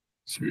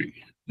 Sorry.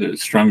 The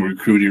strong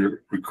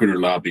recruiter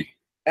lobby.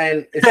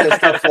 And it says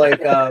stuff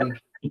like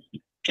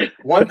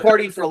one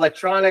party for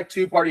electronic,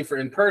 two party for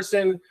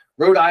in-person.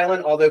 Rhode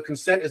Island, although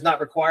consent is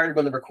not required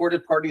when the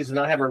recorded parties do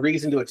not have a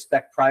reason to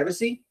expect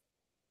privacy.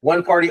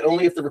 One party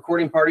only if the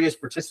recording party is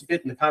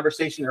participant in the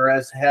conversation or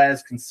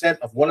has consent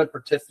of one of the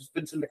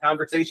participants in the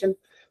conversation.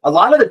 A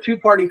lot of the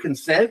two-party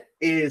consent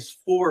is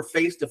for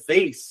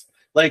face-to-face.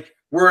 Like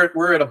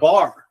we're at a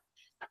bar,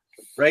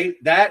 right?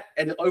 That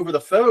and over the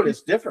phone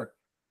is different.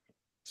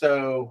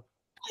 So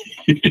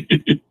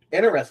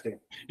interesting.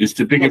 It's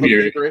to pick up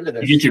you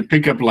get your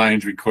pickup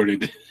lines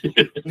recorded.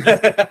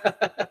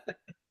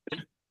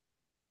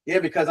 Yeah,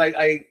 because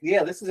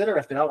yeah, this is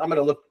interesting. I'm going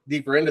to look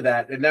deeper into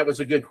that. And that was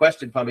a good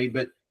question, Pummy.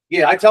 But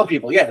yeah, I tell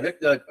people, yeah,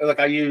 like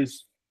I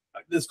use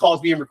this call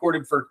is being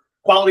recorded for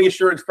quality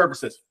assurance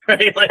purposes,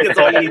 right? Like that's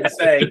all you need to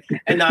say,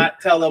 and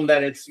not tell them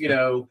that it's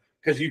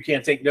because you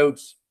can't take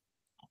notes.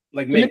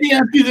 Like me. Let me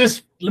ask you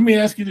this. Let me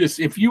ask you this: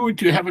 if you were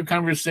to have a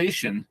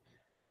conversation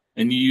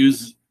and you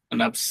use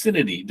an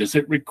obscenity, does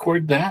it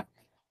record that,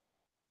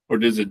 or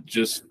does it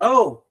just?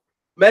 Oh,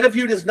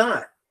 MetaView does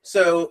not.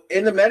 So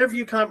in the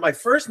MetaView my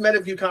first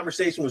MetaView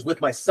conversation was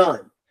with my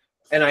son,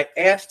 and I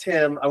asked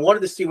him. I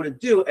wanted to see what it'd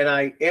do, and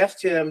I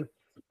asked him.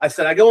 I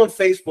said, I go on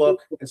Facebook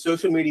and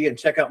social media and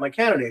check out my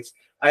candidates.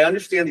 I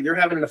understand that you're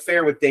having an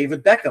affair with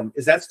David Beckham.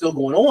 Is that still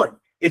going on?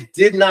 It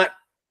did not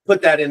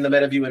put that in the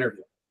MetaView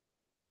interview.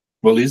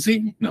 Well, is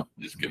he? No,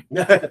 just kidding.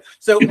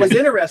 So it was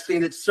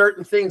interesting that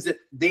certain things that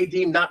they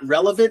deem not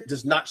relevant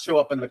does not show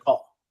up in the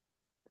call.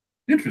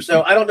 Interesting.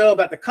 So I don't know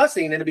about the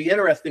cussing, and it'd be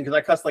interesting because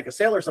I cuss like a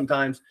sailor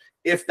sometimes,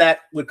 if that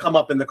would come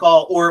up in the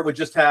call, or it would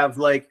just have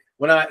like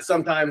when I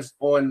sometimes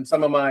on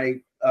some of my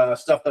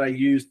stuff that I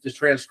use to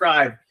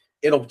transcribe,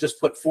 it'll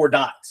just put 4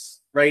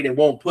 dots, right? It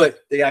won't put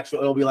the actual,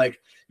 it'll be like,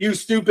 you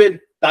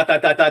stupid, ...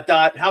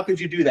 How could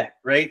you do that,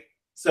 right?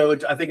 So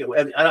I think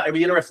it'd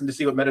be interesting to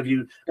see what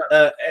MetaView.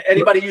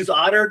 Anybody use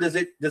Otter? Does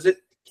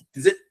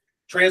it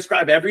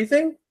transcribe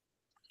everything,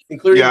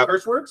 including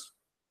curse words?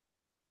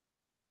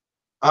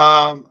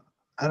 I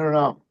don't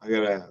know. I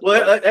gotta.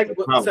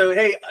 Well, so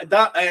hey,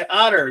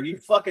 Otter, you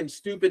fucking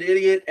stupid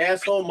idiot,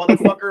 asshole,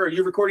 motherfucker, are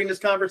you recording this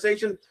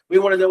conversation? We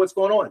want to know what's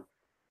going on.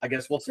 I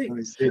guess we'll see. Let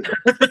me see.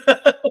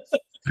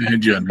 I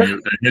had you on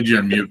mute. I had you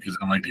on mute because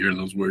I don't like to hear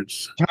those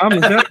words. Tom,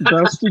 is that the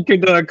best you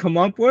could come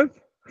up with?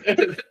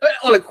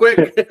 On a quick.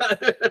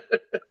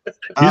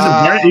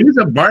 He was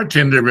a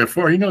bartender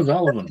before. He knows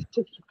all of them.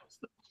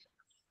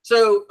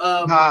 So,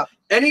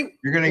 any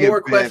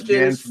more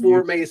questions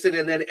for Mason?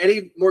 And then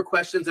any more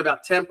questions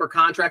about temp or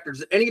contractors?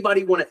 Does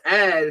anybody want to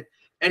add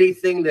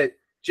anything that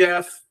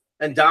Jeff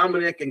and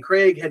Dominic and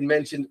Craig had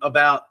mentioned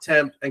about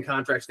temp and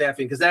contract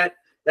staffing? Because that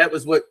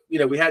was what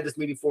we had this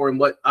meeting for, and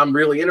what I'm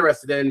really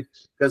interested in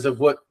because of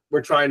what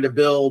we're trying to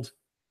build,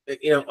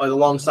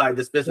 alongside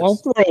this business.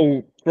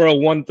 I'll throw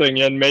one thing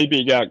in.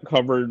 Maybe got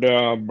covered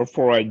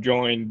before I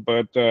joined,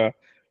 but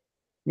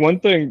one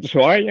thing.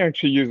 So I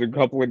actually use a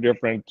couple of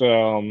different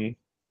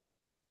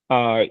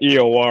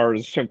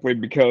EORs simply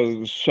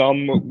because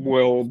some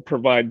will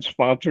provide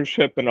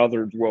sponsorship and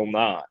others will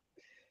not,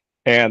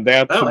 and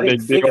that's a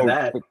big deal.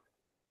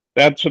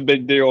 That's a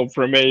big deal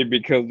for me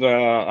because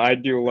I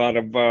do a lot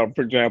of,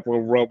 for example,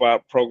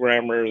 robot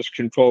programmers,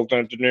 controls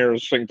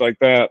engineers, things like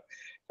that.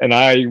 And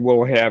I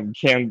will have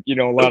a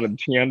lot of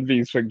TN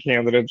visa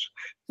candidates,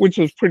 which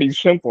is pretty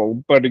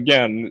simple. But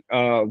again,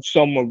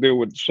 some will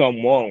do it,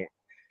 some won't.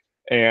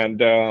 And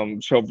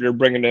so if you're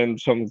bringing in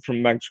some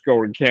from Mexico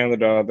or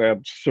Canada,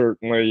 that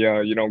certainly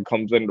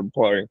comes into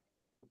play.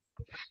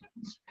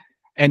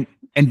 And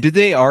do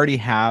they already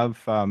have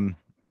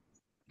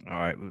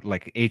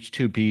like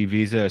H-2B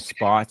visa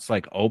spots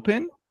like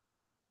open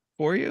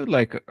for you,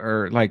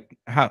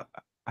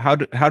 how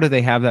do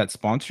they have that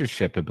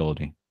sponsorship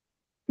ability?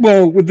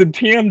 Well, with the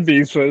TN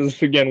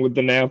visas, again, with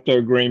the NAFTA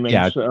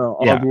agreements, all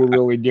we're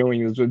really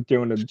doing is just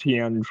doing a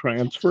TN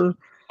transfer.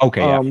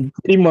 Okay.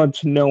 Pretty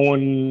much no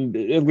one,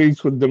 at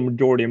least with the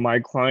majority of my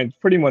clients,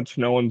 pretty much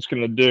no one's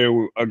going to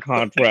do a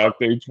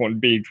contract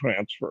H-1B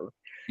transfer.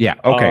 Yeah.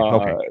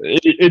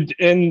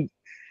 Okay.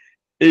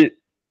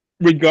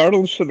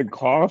 Regardless of the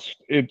cost,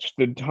 it's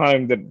the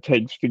time that it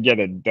takes to get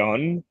it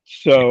done.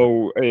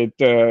 So if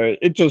they're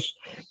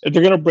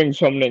going to bring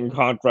someone in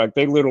contract,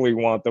 they literally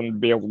want them to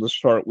be able to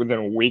start within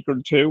a week or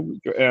two.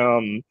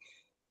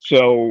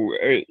 So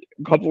a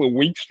couple of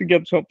weeks to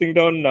get something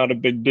done, not a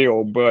big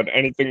deal. But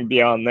anything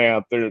beyond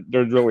that,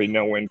 there's really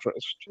no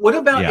interest. What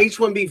about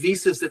H-1B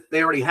visas that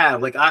they already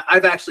have? Like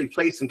I've actually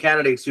placed some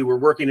candidates who were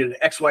working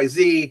at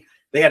XYZ.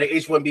 They had an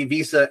H-1B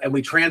visa, and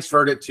we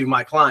transferred it to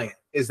my client.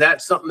 Is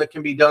that something that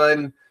can be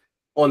done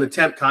on the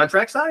temp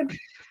contract side?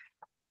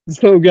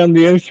 So again,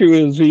 the issue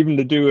is even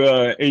to do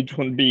a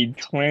H-1B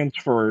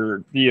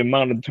transfer, the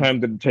amount of time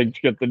that it takes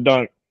to get the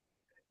done.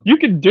 You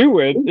can do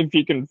it if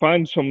you can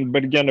find someone,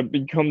 but again, it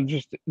becomes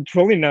it's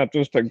really not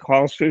just a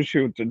cost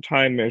issue, it's a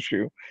time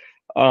issue.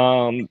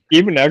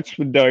 Even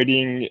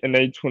expediting an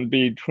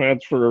H-1B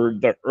transfer,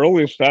 the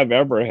earliest I've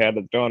ever had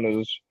it done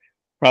is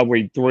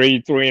probably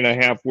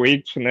 3.5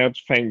 weeks, and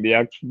that's paying the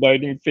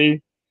expediting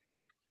fee.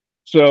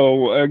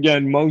 So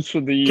again, most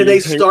of the can they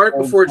start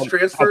before it's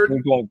transferred?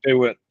 Won't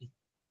do it.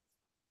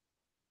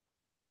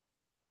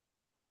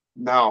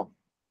 No.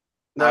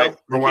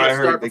 From what I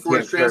heard, start before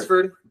it's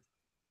transferred.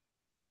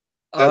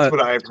 That's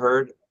what I've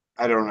heard.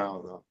 I don't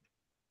know though.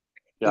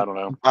 Yeah, I don't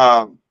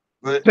know.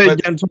 Say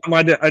again, Tom,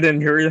 I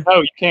didn't hear you.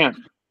 No, you can't.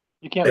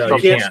 You can't. You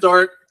start- can't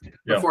start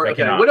No, before. they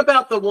Okay. cannot. What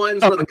about the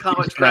ones where the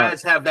college it's not.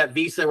 grads have that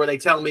visa where they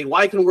tell me,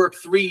 well, I can work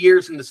 3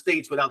 years in the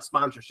States without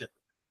sponsorship?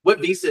 What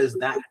visa is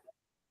that?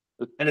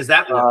 And is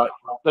that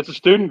That's a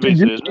student You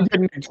visa, isn't can it? get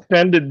an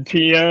extended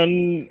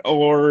TN,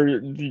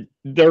 or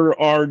there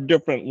are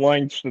different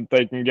lengths that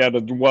they can get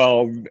as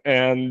well,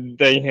 and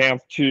they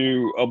have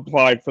to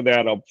apply for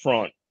that up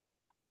front.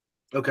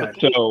 okay?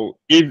 So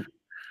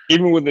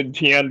even with the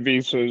TN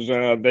visas,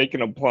 they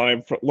can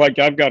apply for. Like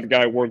I've got a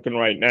guy working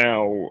right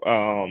now,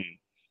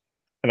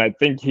 and I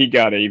think he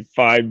got a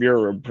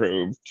 5-year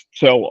approved.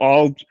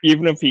 So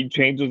even if he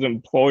changes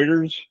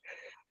employers,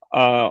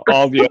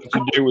 all he has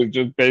to do is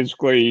just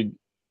basically.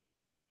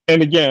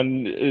 And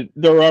again,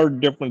 there are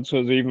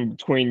differences even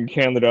between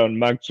Canada and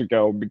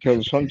Mexico,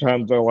 because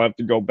sometimes they'll have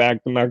to go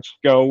back to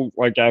Mexico,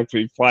 like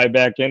actually fly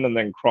back in and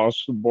then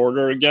cross the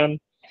border again.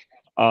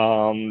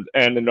 And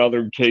in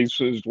other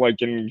cases,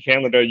 like in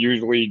Canada,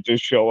 usually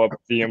just show up at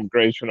the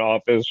immigration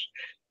office.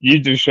 You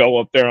just show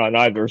up there on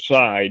either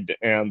side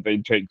and they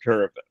take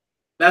care of it.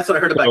 That's what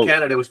I heard about So-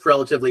 Canada. It was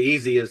relatively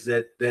easy. Is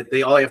that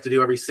they all have to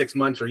do every 6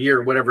 months or year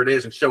or whatever it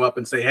is, and show up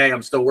and say, "Hey,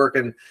 I'm still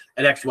working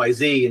at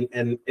XYZ,"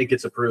 and it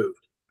gets approved.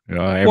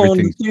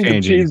 Everything's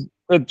changing.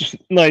 It's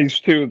nice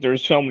too.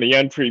 There's so many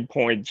entry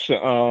points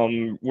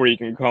where you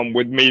can come.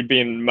 With me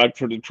being in the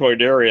Metro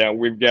Detroit area,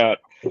 we've got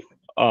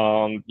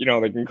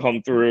they can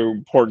come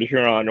through Port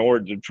Huron or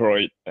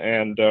Detroit,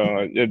 and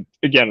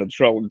it's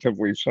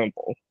relatively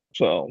simple.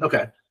 So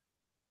Okay.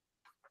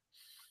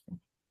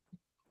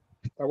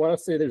 I want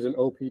to say there's an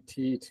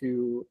OPT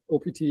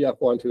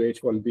F1 to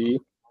H1B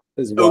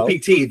as well.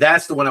 OPT,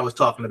 that's the one I was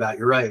talking about.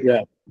 You're right.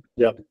 Yeah.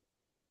 Yep.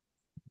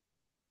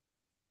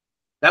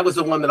 That was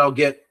the one that I'll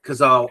get,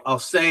 because I'll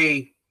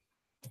say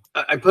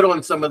I put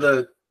on some of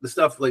the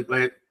stuff like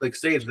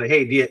stage, like,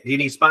 hey, do you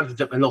need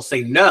sponsorship? And they'll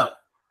say no.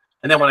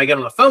 And then when I get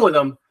on the phone with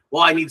them,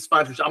 well, I need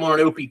sponsorship. I'm on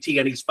an OPT.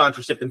 I need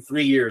sponsorship in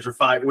 3 years or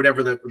 5,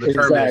 whatever the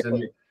term is.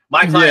 And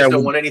my clients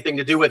don't want anything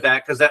to do with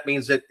that, because that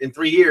means that in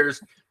 3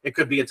 years it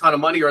could be a ton of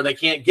money, or they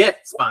can't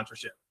get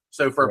sponsorship.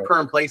 So for a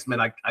perm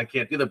placement, I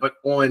can't do that. But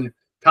on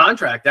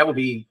contract, that would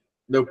be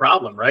no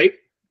problem, right?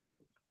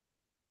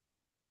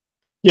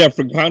 yeah,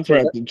 for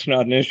contract, it's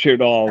not an issue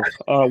at all.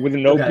 With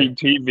an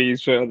OPT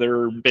visa,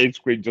 they're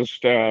basically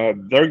just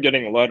they're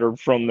getting a letter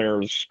from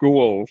their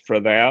school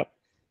for that.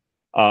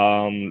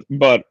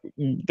 But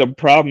the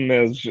problem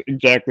is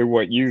exactly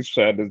what you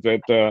said, is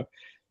that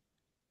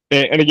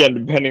and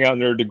again, depending on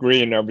their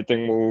degree and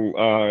everything,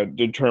 will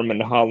determine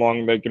how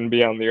long they can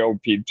be on the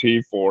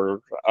OPT for,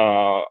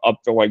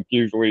 up to like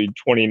usually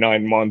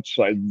 29 months,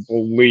 I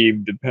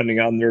believe, depending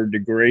on their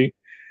degree.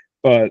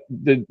 But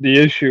the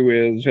issue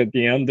is, at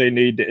the end, they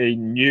need a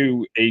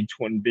new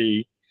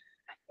H-1B.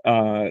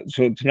 So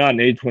it's not an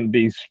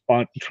H-1B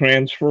spot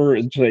transfer,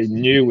 it's a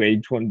new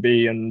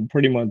H-1B, and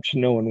pretty much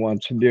no one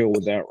wants to deal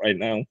with that right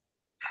now.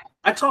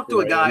 I talked to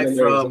a guy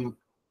from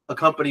a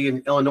company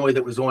in Illinois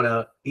that was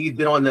he'd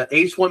been on the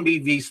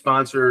H-1B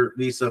sponsor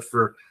visa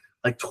for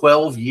like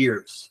 12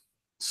 years.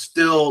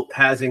 Still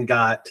hasn't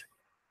got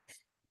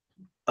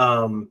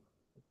anything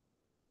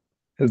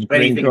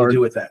to do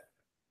with that.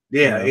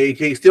 Yeah.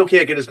 He still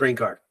can't get his green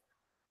card.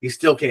 He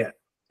still can't.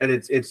 And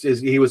it's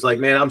just, he was like,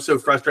 man, I'm so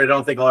frustrated. I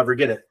don't think I'll ever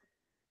get it.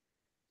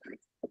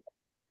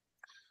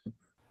 A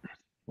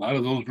lot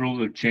of those rules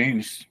have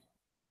changed.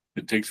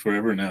 It takes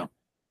forever now.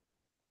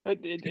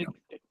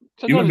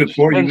 Even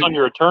before depends on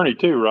your attorney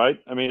too, right?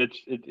 I mean,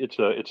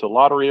 it's a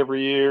lottery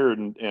every year,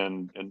 and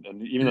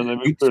even though they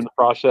move through in the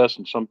process,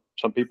 and some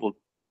people.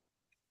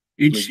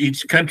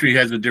 Each country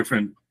has a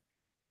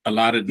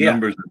lot of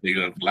numbers that they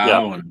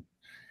allow,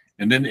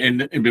 and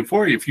then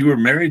before, if you were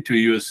married to a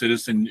U.S.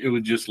 citizen, it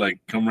would just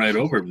like come right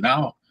over.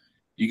 Now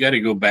you got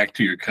to go back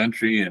to your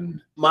country. And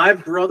my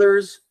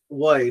brother's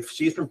wife,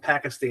 she's from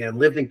Pakistan,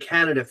 lived in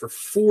Canada for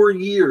 4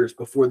 years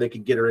before they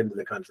could get her into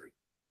the country.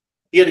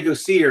 He had to go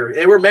see her.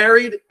 They were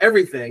married,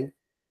 everything,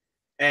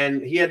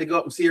 and he had to go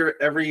up and see her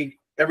every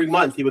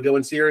month. He would go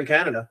and see her in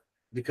Canada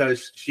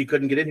because she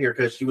couldn't get in here,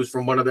 because she was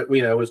from one of the,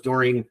 it was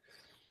during,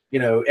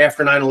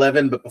 after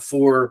 9/11, but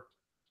before,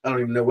 I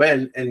don't even know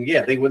when. And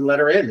yeah, they wouldn't let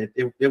her in.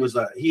 It was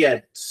he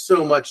had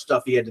so much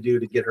stuff he had to do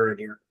to get her in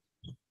here.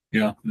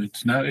 Yeah,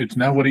 it's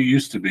not what it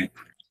used to be.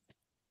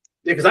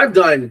 Yeah, because I've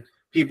done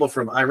people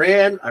from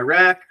Iran,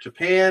 Iraq,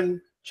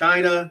 Japan,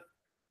 China,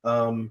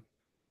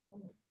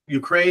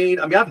 Ukraine.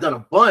 I mean, I've done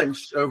a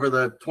bunch over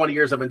the 20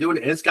 years I've been doing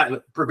it, and it's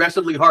gotten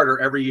progressively harder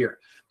every year.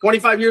 20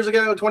 years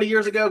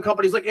ago,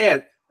 companies like,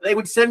 they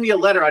would send me a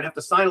letter. I'd have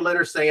to sign a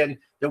letter saying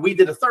that we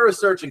did a thorough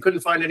search and couldn't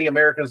find any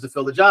Americans to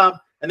fill the job.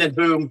 And then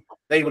boom,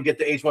 they would get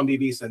the H-1B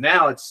visa.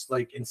 Now it's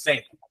like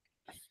insane.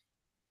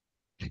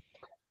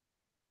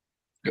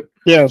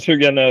 Yeah. So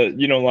again,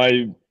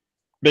 my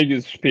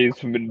biggest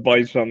piece of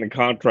advice on the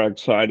contract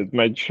side is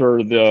make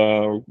sure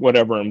the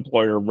whatever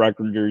employer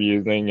record you're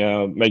using,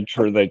 make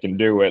sure they can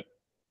do it.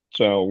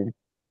 So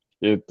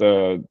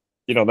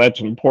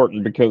that's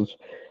important, because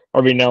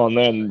every now and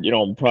then,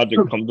 a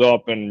project comes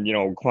up and,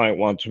 a client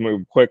wants to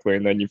move quickly,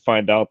 and then you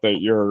find out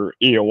that your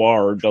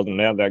EOR doesn't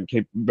have that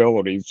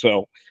capability.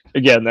 So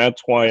again,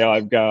 that's why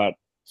I've got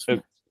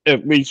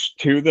at least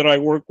 2 that I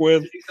work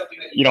with.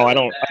 I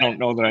don't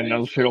know that I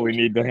necessarily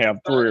need to have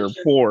 3 or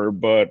 4,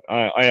 but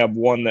I have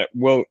one that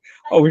will.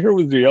 Oh, here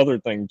was the other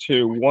thing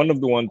too. One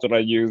of the ones that I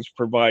use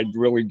provides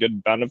really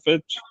good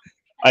benefits.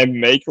 I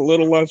make a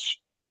little less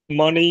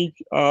money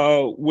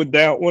with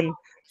that one,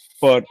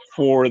 but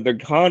for the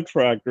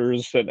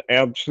contractors that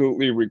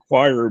absolutely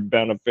require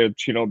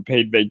benefits,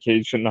 paid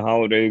vacation,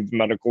 holidays,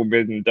 medical,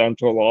 vision,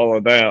 dental, all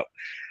of that,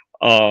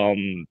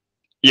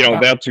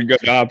 that's a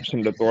good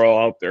option to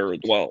throw out there as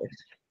well.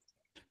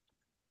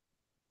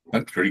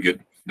 That's pretty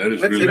good. That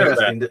is That's really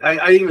interesting.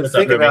 I didn't even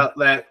think about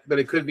that, but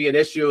it could be an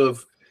issue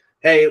of,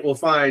 hey, well,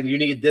 fine, you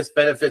need this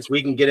benefits,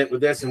 we can get it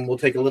with this, and we'll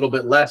take a little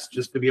bit less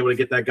just to be able to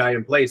get that guy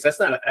in place. That's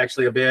not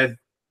actually a bad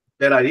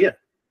idea.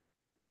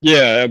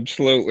 Yeah,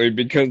 absolutely.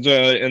 Because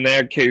in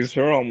that case,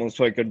 they're almost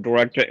like a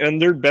direct,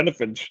 and their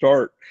benefits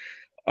start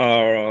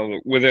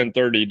within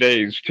 30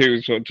 days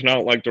too. So it's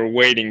not like they're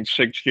waiting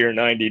 60 or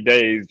 90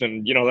 days,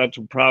 and that's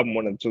a problem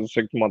when it's a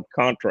 6-month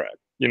contract.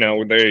 They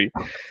need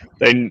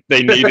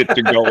it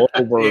to go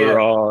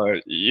over.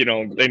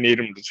 They need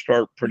them to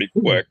start pretty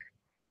quick.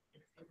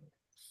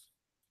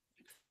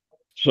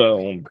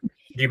 So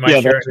you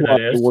might share that's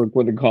why I work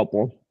with a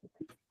couple.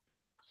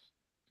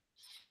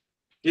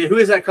 Yeah, who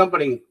is that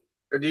company?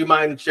 Or do you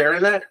mind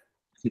sharing that?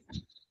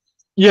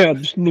 Yeah,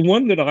 the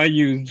one that I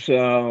use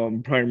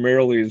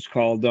primarily is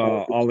called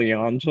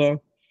Alianza.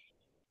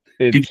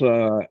 It's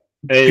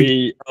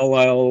Alleanza.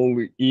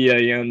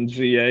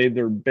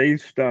 They're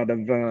based out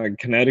of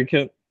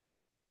Connecticut.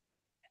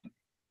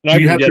 And I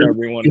can get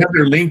everyone. You have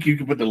their link. You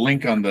can put the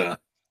link on the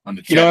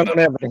chat. I don't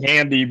have it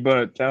handy,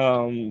 but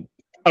I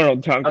don't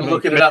know, Tom. I'm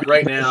looking it up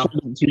right now.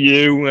 To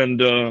you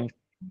and.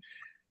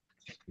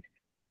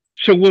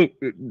 So look,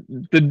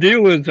 the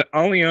deal is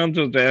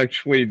Alianza is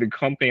actually the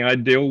company I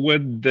deal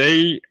with.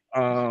 They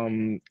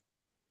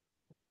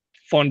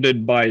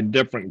funded by a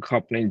different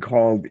company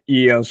called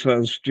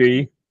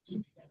ESSG,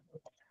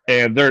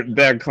 and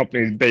that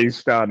company is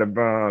based out of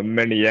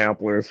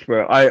Minneapolis.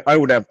 But I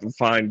would have to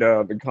find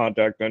the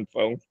contact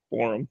info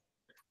for them.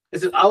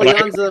 Is it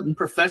Alianza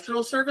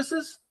Professional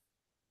Services?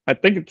 I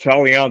think it's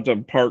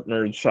Alianza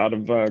Partners out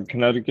of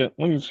Connecticut.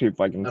 Let me see if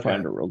I can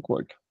find it real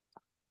quick.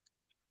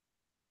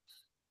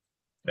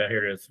 Yeah,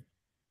 here it is.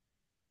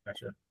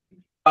 Gotcha.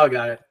 Oh,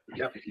 got it.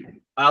 Yep.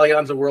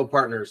 Alianza World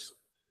Partners.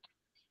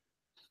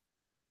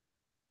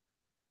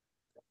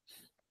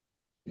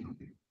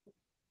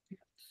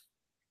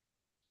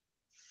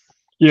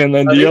 Yeah, and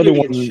then the other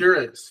one.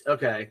 Insurance.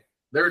 Okay.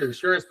 They're an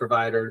insurance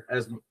provider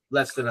as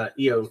less than a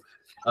EO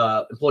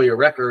employee of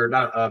record,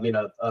 not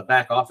a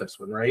back office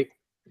one, right?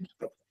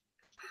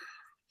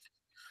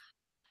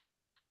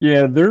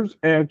 Yeah, there's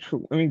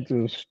actually, let me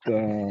just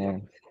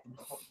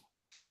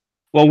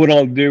well, what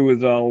I'll do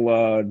is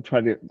I'll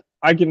try to.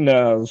 I can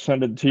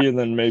send it to you,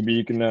 then maybe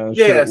you can.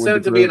 Yeah, send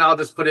it to me, and I'll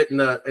just put it in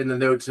the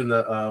notes in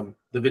the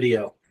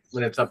video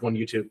when it's up on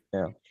YouTube.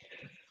 Yeah.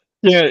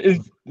 Yeah.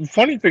 The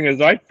funny thing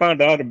is, I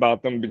found out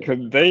about them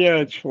because they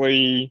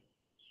actually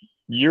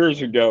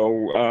years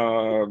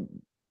ago,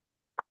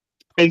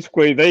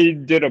 basically, they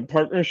did a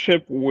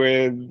partnership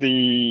with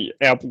the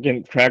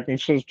applicant tracking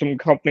system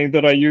company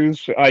that I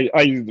use. I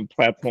use a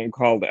platform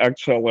called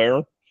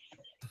XLR.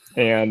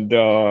 And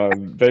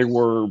they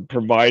were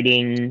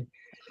providing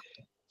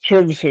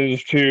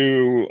services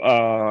to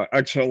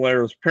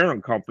XLR's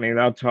parent company.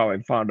 That's how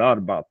I found out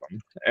about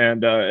them.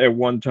 And at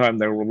one time,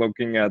 they were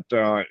looking at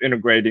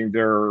integrating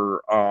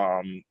their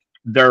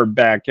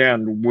back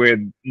end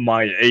with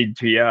my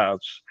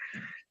ATS.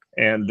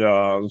 And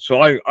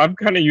so I've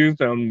kind of used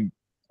them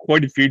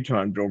quite a few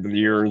times over the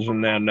years.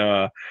 And then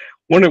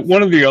one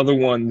of the other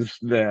ones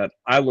that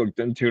I looked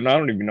into, and I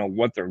don't even know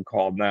what they're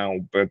called now,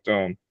 but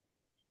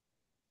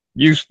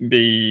used to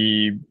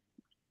be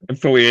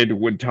affiliated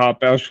with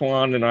Top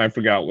Echelon, and I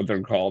forgot what they're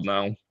called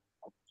now.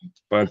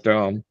 But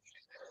their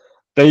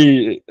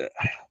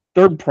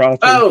process.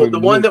 Oh, the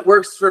one that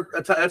works for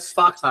that's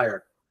Fox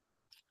Hire.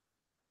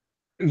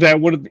 Is that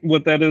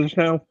what that is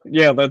now?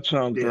 Yeah, that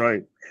sounds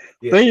right.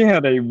 Yeah. They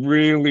had a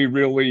really,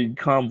 really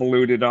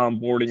convoluted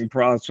onboarding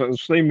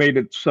process. They made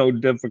it so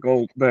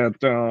difficult that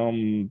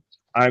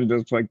I'm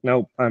just like,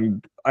 nope, I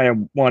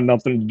want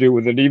nothing to do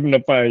with it. Even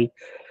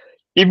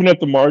if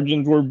the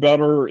margins were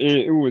better,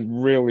 it was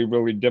really,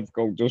 really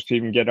difficult just to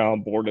even get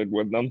onboarded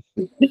with them.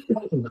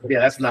 Yeah,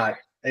 that's not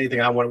anything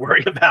I want to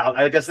worry about.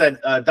 Like I said,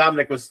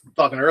 Dominic was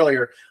talking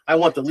earlier. I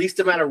want the least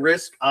amount of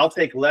risk. I'll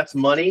take less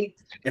money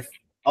if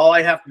all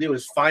I have to do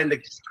is find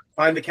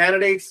the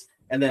candidates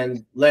and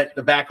then let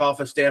the back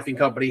office staffing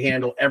company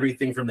handle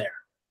everything from there.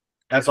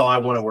 That's all I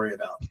want to worry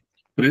about.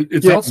 But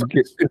it's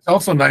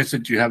also nice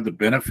that you have the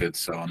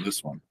benefits on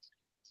this one.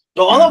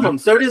 So all of them.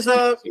 So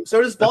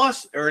does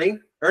Boss Ernie.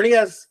 Ernie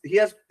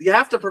you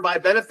have to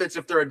provide benefits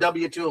if they're a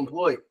W-2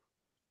 employee.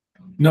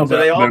 No, so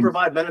they all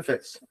provide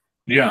benefits.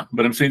 Yeah,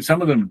 but I'm saying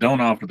some of them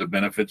don't offer the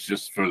benefits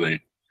just for the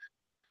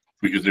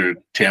because they're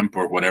temp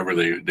or whatever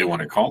they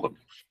want to call them.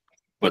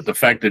 But the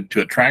fact that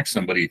to attract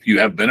somebody, if you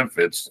have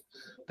benefits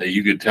that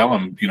you could tell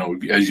them,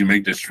 as you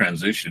make this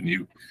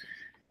transition,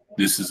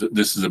 this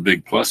is a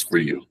big plus for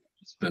you,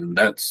 then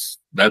that's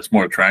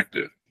more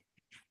attractive.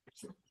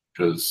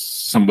 Because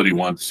somebody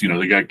wants,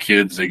 they got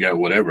kids, they got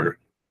whatever.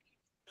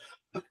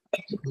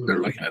 They're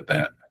looking at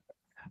that.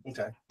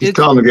 Okay. Just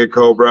tell them to get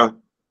Cobra.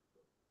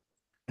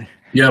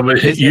 Yeah,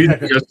 but you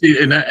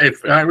see, and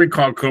if I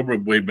recall Cobra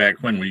way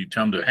back when you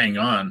tell them to hang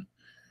on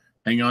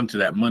to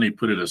that money,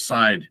 put it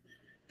aside,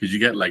 because you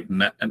got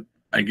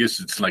I guess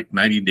it's like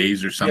 90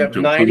 days or something.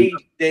 You have 90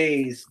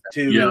 days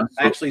to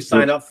actually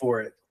sign up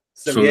for it.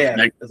 So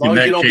yeah, as long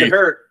as you don't get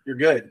hurt, you're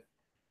good.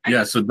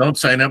 Yeah, so don't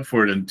sign up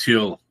for it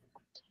until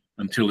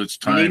it's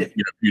time.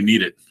 You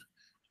need it.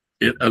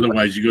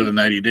 Otherwise, you go to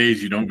 90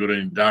 days. You don't go to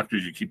any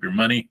doctors. You keep your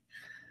money.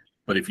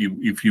 But if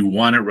you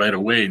want it right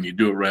away and you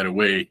do it right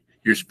away,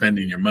 you're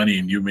spending your money,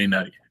 and you may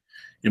not.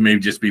 It may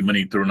just be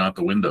money thrown out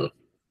the window.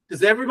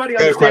 Does everybody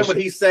understand what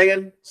he's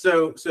saying?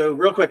 So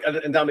real quick,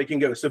 and Dominic can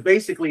go. So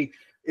basically,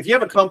 if you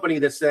have a company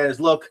that says,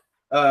 "Look,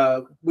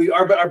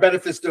 our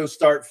benefits don't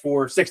start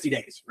for 60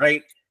 days,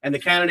 right?" And the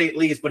candidate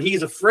leaves, but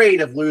he's afraid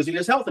of losing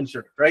his health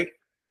insurance, right?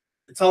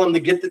 Tell him to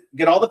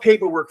get all the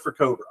paperwork for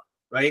Cobra,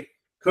 right?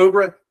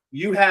 Cobra,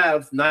 you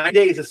have 9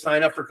 days to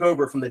sign up for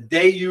Cobra from the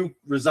day you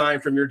resign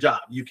from your job.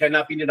 You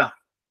cannot be denied.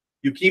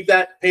 You keep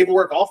that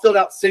paperwork all filled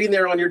out, sitting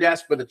there on your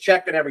desk with a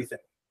check and everything.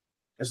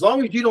 As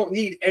long as you don't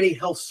need any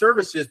health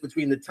services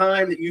between the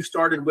time that you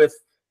started with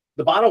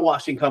the bottle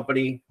washing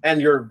company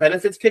and your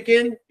benefits kick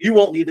in, you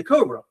won't need the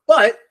Cobra.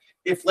 But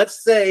if,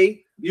 let's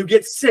say, you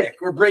get sick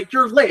or break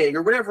your leg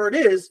or whatever it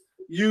is,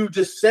 you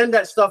just send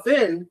that stuff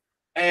in,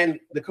 and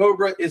the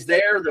Cobra is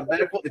there, the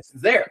medical, it's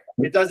there.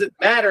 It doesn't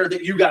matter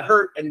that you got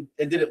hurt and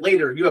did it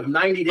later. You have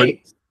 90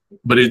 days.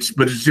 But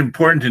it's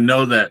important to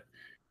know that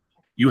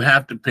you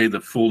have to pay the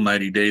full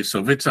 90 days. So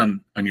if it's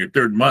on your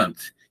third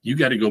month, you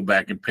got to go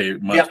back and pay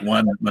month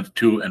 1, month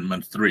 2, and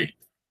month 3.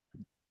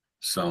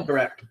 So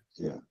correct.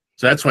 Yeah.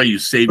 So that's why you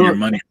save your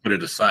money, put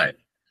it aside,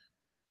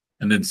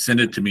 and then send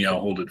it to me. I'll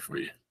hold it for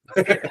you.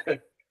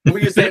 What were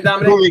you saying,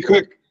 Dominic?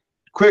 Pumi,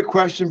 quick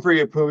question for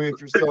you, Pumi, if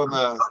you're still in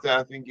the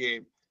staffing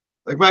game.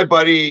 Like my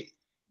buddy,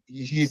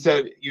 he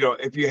said,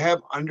 if you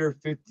have under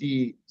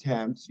 50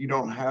 temps, you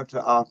don't have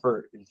to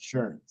offer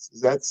insurance.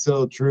 Is that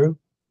still true?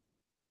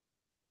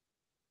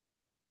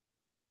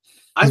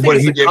 I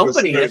think it's a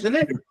company, isn't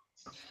it?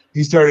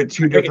 He started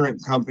 2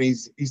 different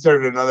companies. He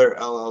started another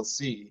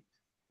LLC,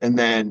 and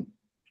then,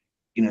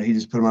 he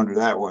just put him under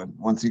that one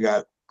once he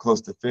got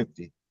close to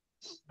 50.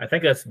 I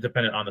think that's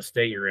dependent on the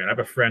state you're in. I have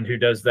a friend who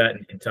does that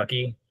in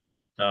Kentucky,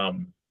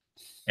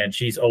 and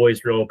she's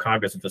always real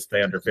cognizant to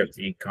stay under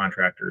 50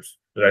 contractors.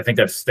 But I think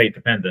that's state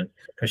dependent,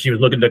 because she was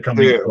looking to come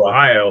to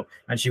Ohio,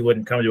 and she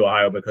wouldn't come to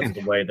Ohio because of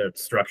the way that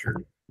it's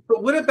structured.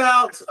 But what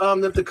about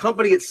if the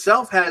company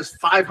itself has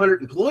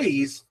 500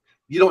 employees?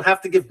 You don't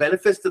have to give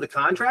benefits to the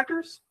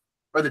contractors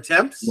or the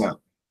temps? No.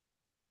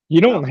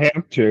 You don't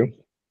have to.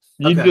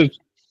 If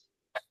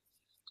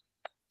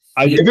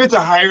it's a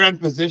higher end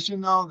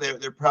position, though,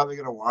 they're probably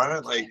going to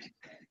want it.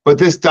 But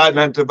this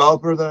 .NET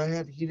developer that I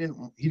had, he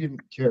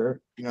didn't care.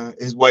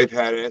 His wife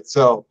had it,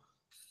 so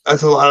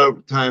that's a lot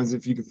of times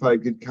if you can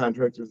find good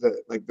contractors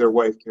that their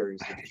wife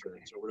carries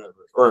insurance or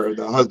whatever, or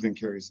the husband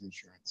carries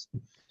insurance.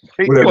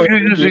 Hey,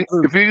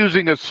 if you're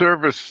using a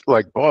service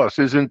like Boss,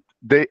 aren't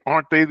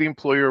they the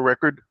employer of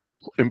record?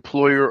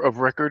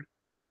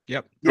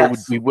 Yep. So it would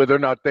be whether or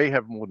not they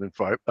have more than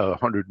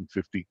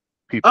 150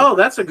 people. Oh,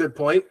 that's a good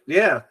point.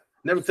 Yeah.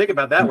 Never think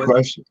about that one.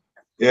 Question.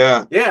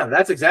 Yeah. Yeah,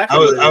 that's exactly.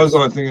 I was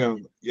only thinking of.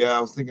 Yeah, I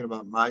was thinking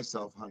about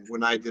myself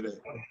when I did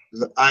it.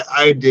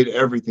 I did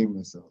everything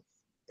myself.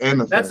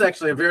 And that's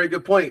actually a very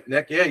good point,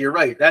 Nick. Yeah, you're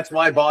right. That's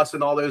why Boss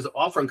and all those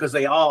offer them, because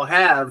they all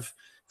have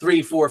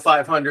 300, 400,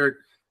 500,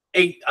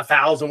 8,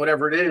 1,000,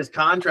 whatever it is,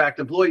 contract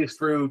employees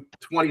through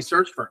 20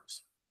 search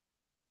firms.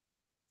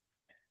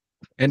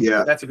 And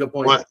yeah, that's a good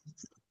point. What?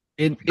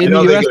 In the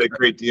US, they get a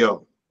great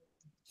deal.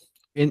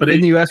 In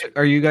the US,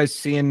 are you guys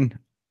seeing?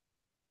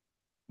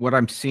 What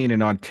I'm seeing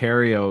in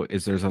Ontario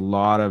is there's a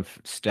lot of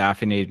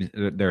staffing agents.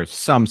 There's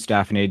some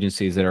staffing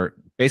agencies that are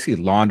basically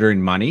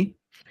laundering money,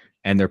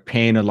 and they're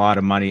paying a lot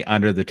of money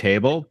under the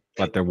table,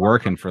 but they're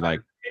working for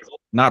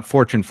not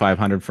Fortune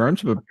 500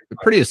 firms, but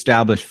pretty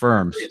established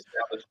firms.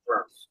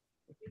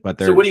 But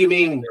so what do you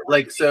mean?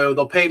 So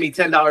they'll pay me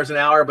 $10 an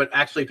hour, but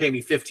actually pay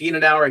me $15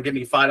 an hour and give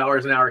me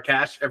 $5 an hour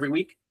cash every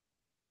week?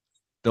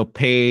 They'll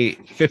pay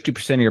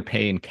 50% of your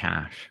pay in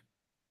cash.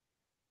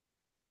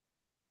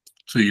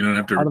 So you don't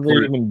have to. How do they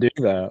even do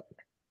that?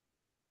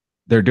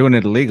 They're doing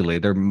it illegally.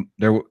 They're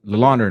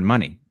laundering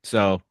money.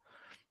 So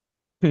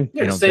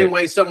the same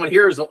way someone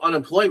here is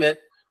unemployment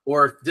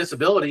or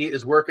disability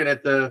is working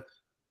at the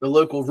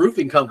local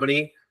roofing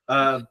company,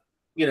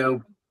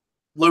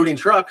 loading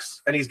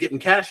trucks, and he's getting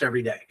cash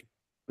every day.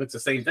 It's the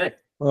same thing.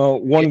 Well,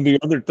 one of the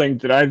other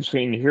things that I've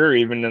seen here,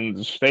 even in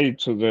the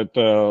States, is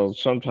that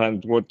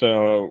sometimes what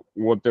they'll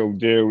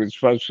do,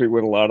 especially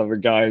with a lot of the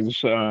guys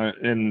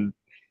in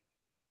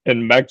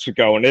in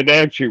Mexico, and it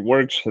actually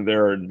works to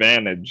their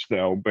advantage,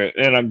 though. But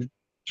and I'm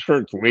sure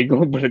it's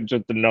legal, but it's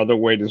just another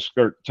way to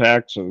skirt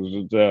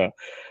taxes.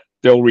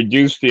 They'll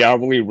reduce the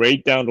hourly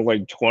rate down to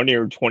like 20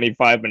 or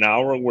 25 an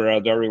hour,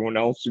 whereas everyone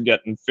else is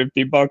getting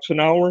 $50 an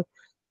hour.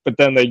 But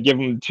then they give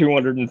them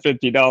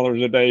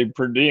 $250 a day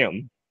per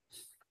diem.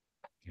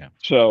 Yeah.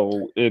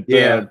 So it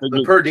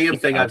the per diem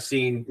thing I've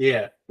seen.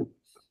 Yeah.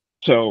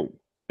 So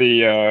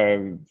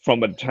the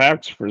from a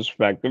tax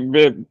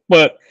perspective,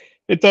 but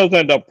it does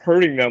end up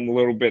hurting them a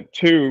little bit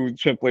too,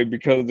 simply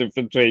because if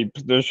it's a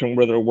position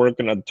where they're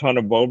working a ton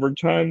of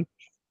overtime,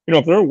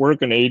 if they're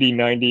working 80,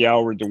 90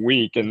 hours a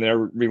week and they're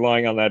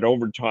relying on that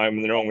overtime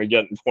and they're only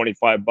getting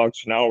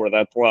 $25 an hour,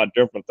 that's a lot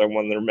different than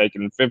when they're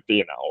making 50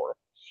 an hour.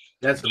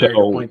 That's a very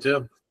good point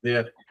too.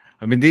 Yeah.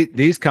 I mean,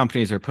 these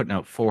companies are putting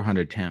out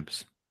 400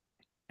 temps,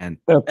 and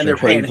they're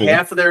paying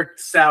half of their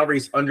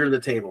salaries under the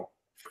table.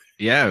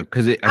 Yeah,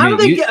 because how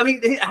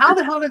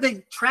the hell did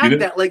they track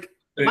that? Like,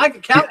 my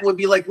accountant would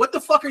be like, "What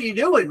the fuck are you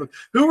doing?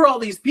 Who are all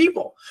these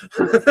people?"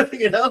 But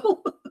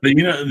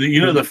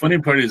the funny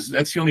part is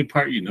that's the only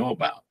part you know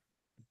about.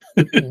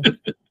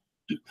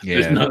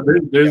 Yeah,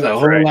 there's a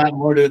whole lot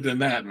more to it than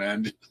that,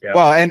 man. Yeah.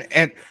 Well,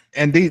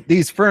 and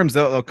these firms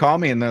they'll call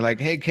me and they're like,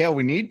 "Hey, Kale,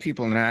 we need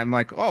people," and I'm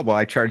like, "Oh, well,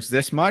 I charge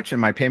this much, and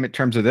my payment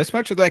terms are this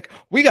much." They're like,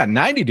 "We got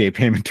 90-day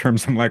payment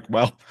terms." I'm like,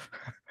 "Well,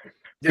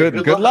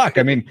 good luck.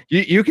 I mean,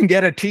 you can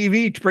get a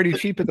TV pretty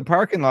cheap at the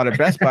parking lot at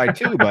Best Buy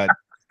too, but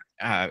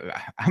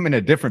I'm in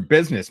a different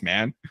business,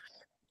 man."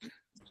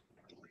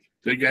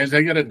 So, guys,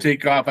 I got to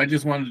take off. I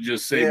just wanted to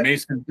just say,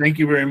 Mason, thank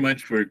you very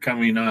much for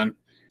coming on.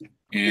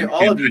 And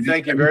all of you,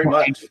 thank you very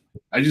much.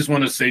 I just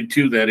want to say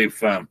too that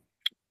if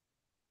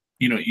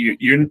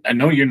you're I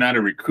know you're not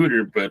a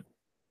recruiter, but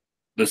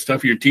the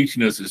stuff you're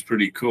teaching us is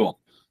pretty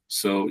cool.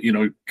 So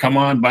come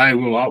on by.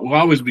 We'll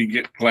always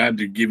be glad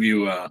to give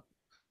you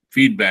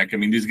feedback. I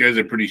mean, these guys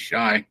are pretty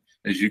shy,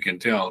 as you can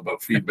tell,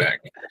 about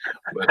feedback.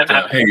 But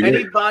hey,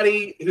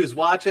 anybody who's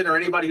watching or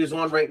anybody who's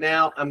on right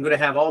now, I'm going to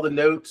have all the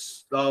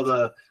notes, all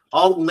the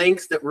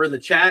links that were in the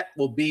chat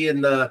will be in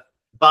the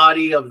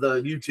body of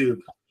the YouTube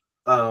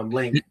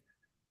link.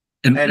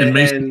 And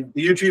the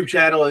YouTube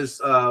channel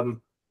is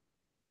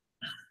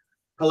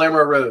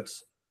Palermo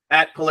Roads,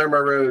 at Palermo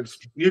Roads,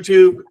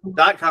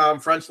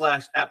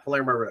 youtube.com/at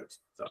Palermo Roads.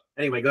 So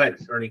anyway, go ahead,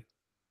 Ernie.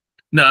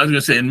 No, I was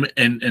gonna say,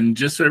 and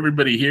just so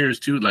everybody hears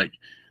too, like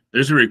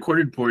there's a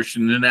recorded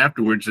portion, and then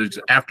afterwards it's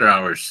after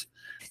hours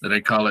that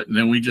I call it, and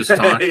then we just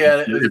talk.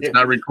 It's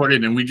not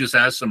recorded, and we just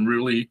ask some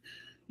really,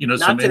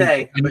 some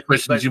any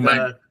questions you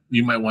might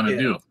want to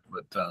do.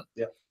 But but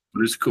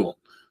it's cool.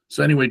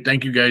 So anyway,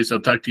 thank you guys.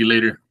 I'll talk to you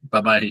later.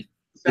 Bye-bye.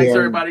 Thanks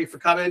everybody for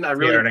coming. I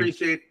really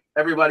appreciate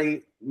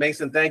everybody.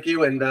 Mason, thank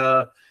you. And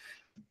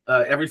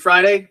every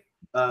Friday,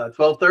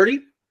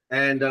 12:30.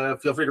 And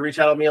feel free to reach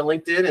out to me on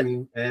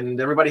LinkedIn.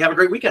 And everybody have a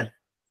great weekend.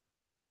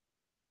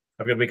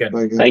 Have a good weekend.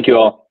 Thank you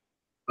all.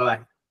 Bye-bye.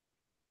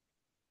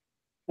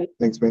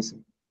 Thanks,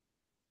 Mason.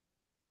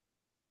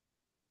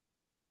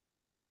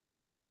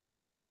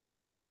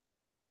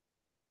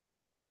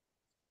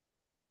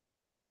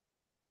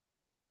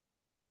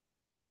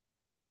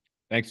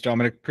 Thanks,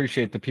 Dominic.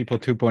 Appreciate the People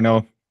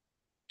 2.0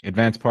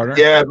 advanced partner.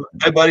 Yeah,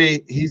 my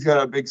buddy, he's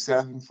got a big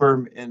staffing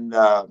firm in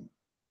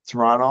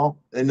Toronto.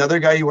 Another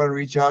guy you want to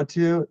reach out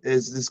to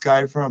is this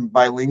guy from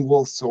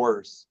Bilingual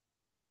Source.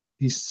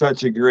 He's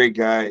such a great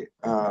guy.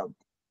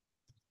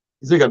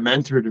 He's like a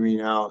mentor to me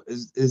now.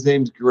 His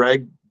name's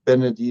Greg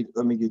Benedict.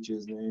 Let me get you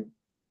his name.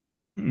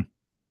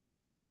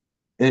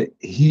 And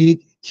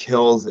he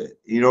kills it.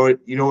 You know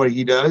what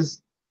he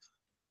does?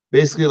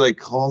 Basically, like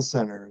call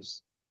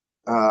centers.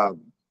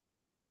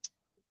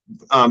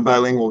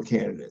 Bilingual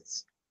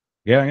candidates.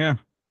 Yeah.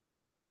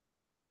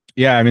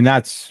 I mean,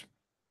 that's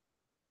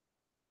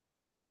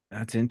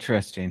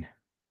interesting.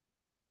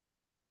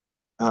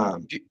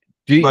 Do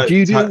you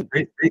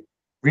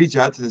reach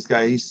out to this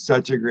guy? He's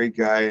such a great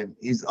guy, and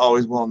he's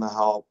always willing to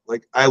help.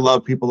 Like, I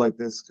love people like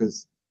this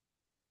because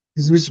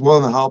he's just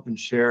willing to help and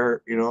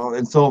share.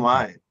 And so am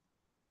I.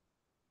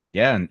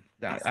 Yeah, and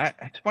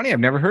it's funny. I've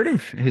never heard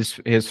of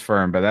his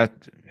firm, but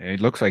it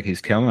looks like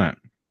he's killing it.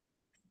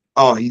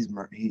 Oh, he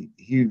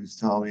was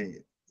telling me,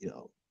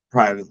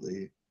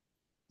 privately.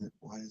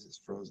 Why is this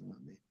frozen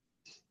on me?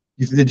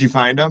 Did you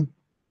find him?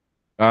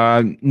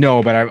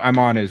 No, but I'm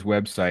on his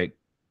website.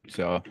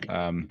 So,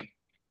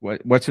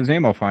 what's his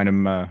name? I'll find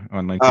him on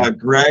LinkedIn.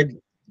 Greg,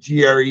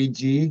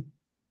 Greg.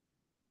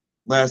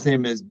 Last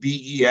name is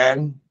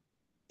Benadiba.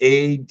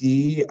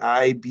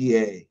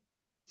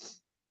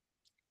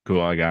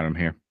 Cool, I got him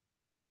here.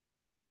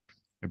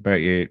 I bet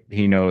you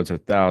he knows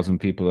 1,000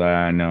 people that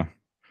I know.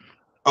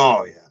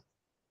 Oh yeah.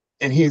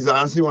 And he's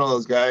honestly one of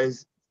those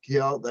guys,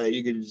 Kale, that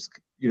you could just,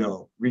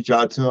 reach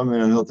out to him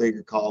and he'll take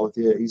a call with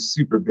you. He's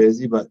super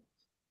busy, but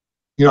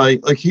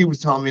like he was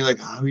telling me like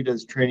how he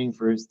does training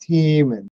for his team and